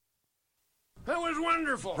 That was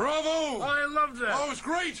wonderful. Bravo! I loved that. Oh, it was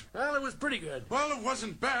great. Well, it was pretty good. Well, it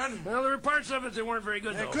wasn't bad. Well, there were parts of it that weren't very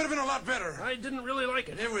good, though. It could have been a lot better. I didn't really like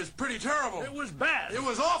it. It was pretty terrible. It was bad. It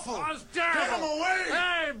was awful. It was terrible. Get him away!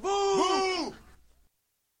 Hey, boo! Boo!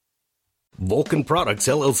 Vulcan Products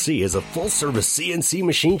LLC is a full-service CNC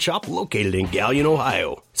machine shop located in Galion,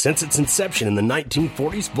 Ohio. Since its inception in the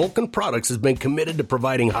 1940s, Vulcan Products has been committed to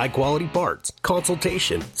providing high-quality parts,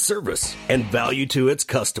 consultation, service, and value to its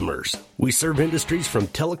customers. We serve industries from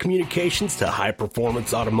telecommunications to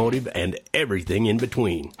high-performance automotive and everything in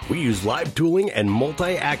between. We use live tooling and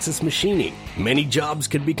multi-axis machining. Many jobs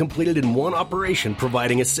can be completed in one operation,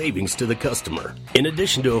 providing a savings to the customer. In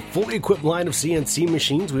addition to a fully equipped line of CNC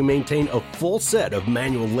machines, we maintain a full set of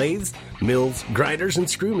manual lathes, mills, grinders, and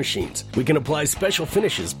screw machines. We can apply special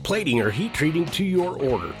finishes, plating, or heat treating to your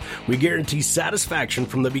order. We guarantee satisfaction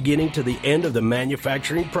from the beginning to the end of the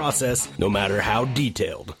manufacturing process, no matter how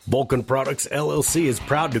detailed. Vulcan Products LLC is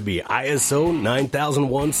proud to be ISO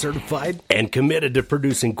 9001 certified and committed to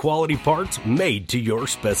producing quality parts made to your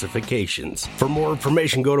specifications. For more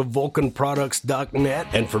information, go to vulcanproducts.net,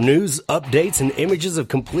 and for news, updates, and images of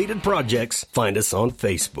completed projects, find us on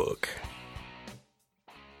Facebook.